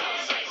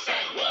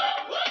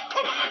 Come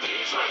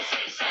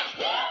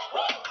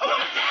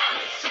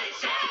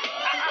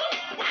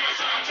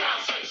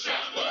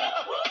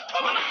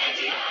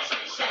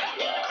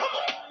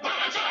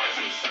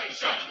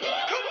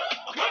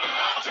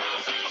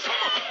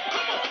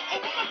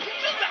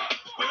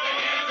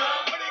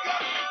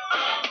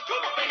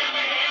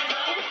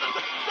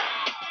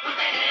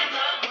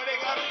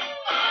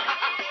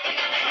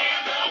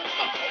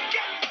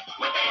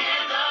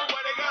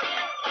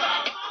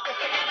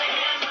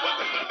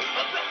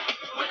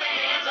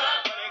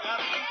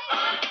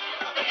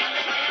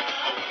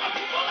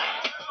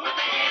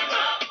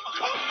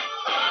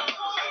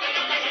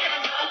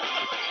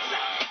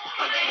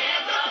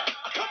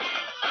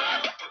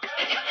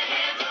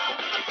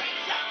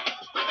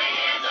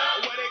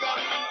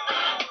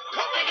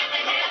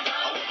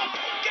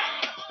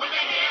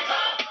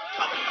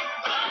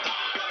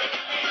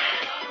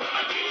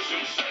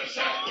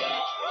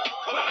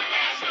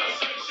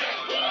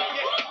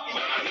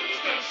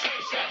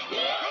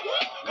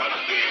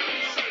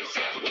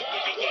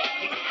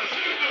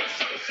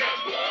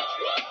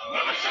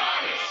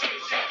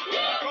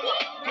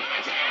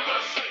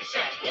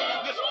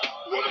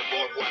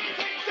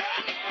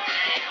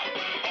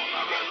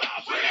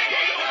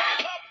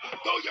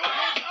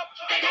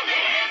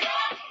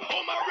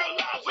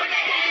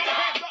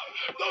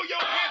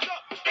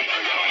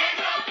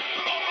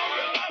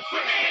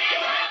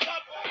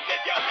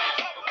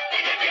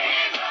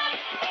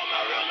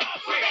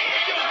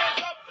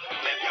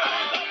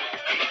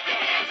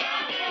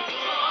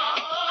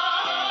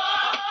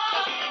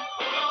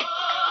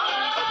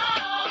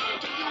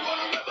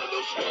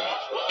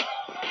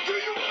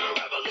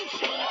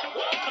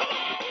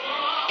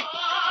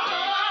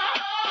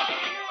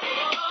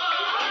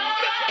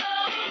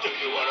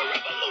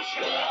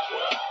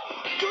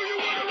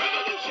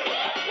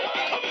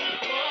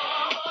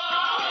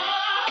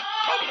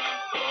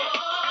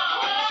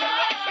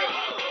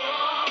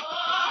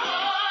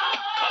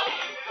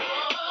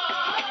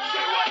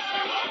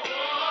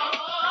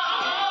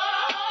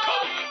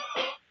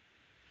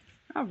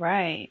All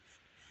right.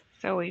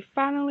 So we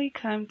finally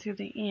come to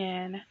the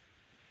end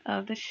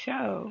of the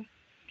show.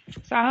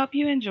 So I hope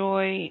you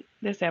enjoyed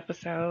this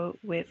episode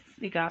with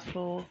the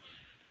gospel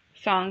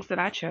songs that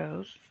I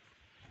chose.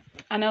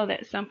 I know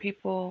that some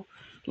people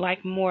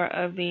like more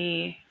of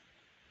the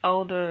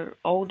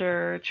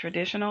older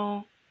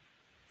traditional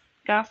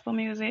gospel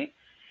music,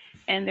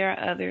 and there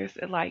are others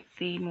that like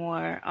the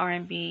more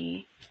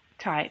R&B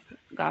type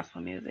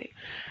gospel music.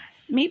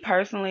 Me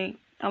personally,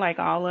 I like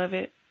all of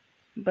it,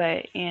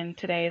 but in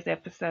today's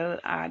episode,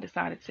 I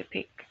decided to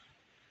pick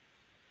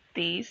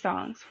these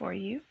songs for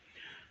you.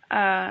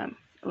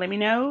 Let me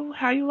know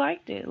how you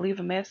liked it. Leave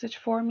a message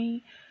for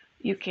me.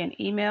 You can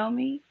email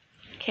me,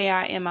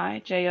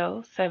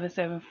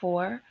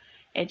 KIMIJO774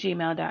 at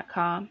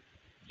gmail.com,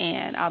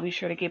 and I'll be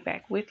sure to get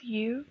back with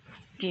you.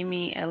 Give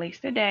me at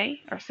least a day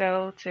or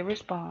so to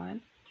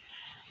respond.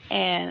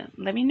 And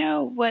let me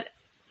know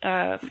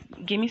uh,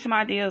 give me some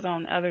ideas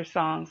on other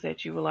songs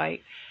that you would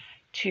like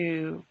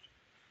to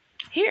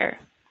hear.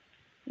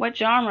 What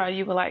genre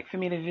you would like for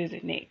me to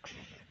visit next?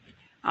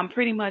 I'm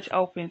pretty much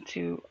open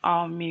to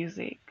all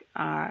music.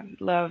 I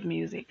love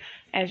music,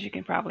 as you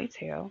can probably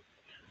tell.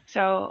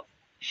 So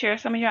share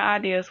some of your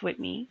ideas with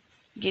me.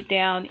 Get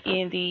down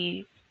in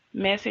the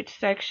message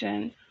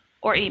section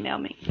or email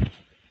me.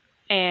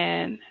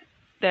 And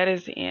that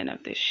is the end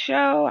of this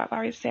show. I've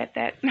already said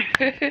that.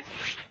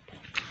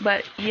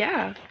 But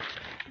yeah,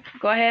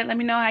 go ahead. Let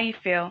me know how you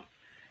feel.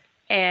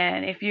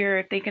 And if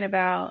you're thinking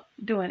about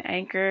doing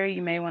Anchor,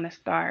 you may want to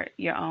start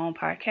your own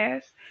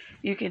podcast.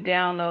 You can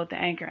download the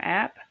Anchor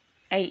app,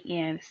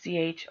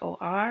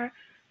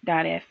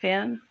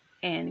 ANCHOR.FM,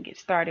 and get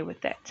started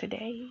with that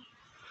today.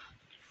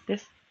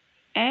 This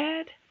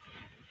ad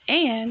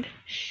and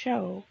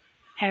show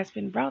has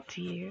been brought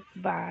to you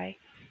by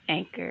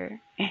Anchor.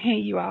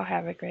 You all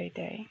have a great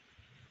day.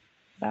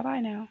 Bye bye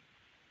now.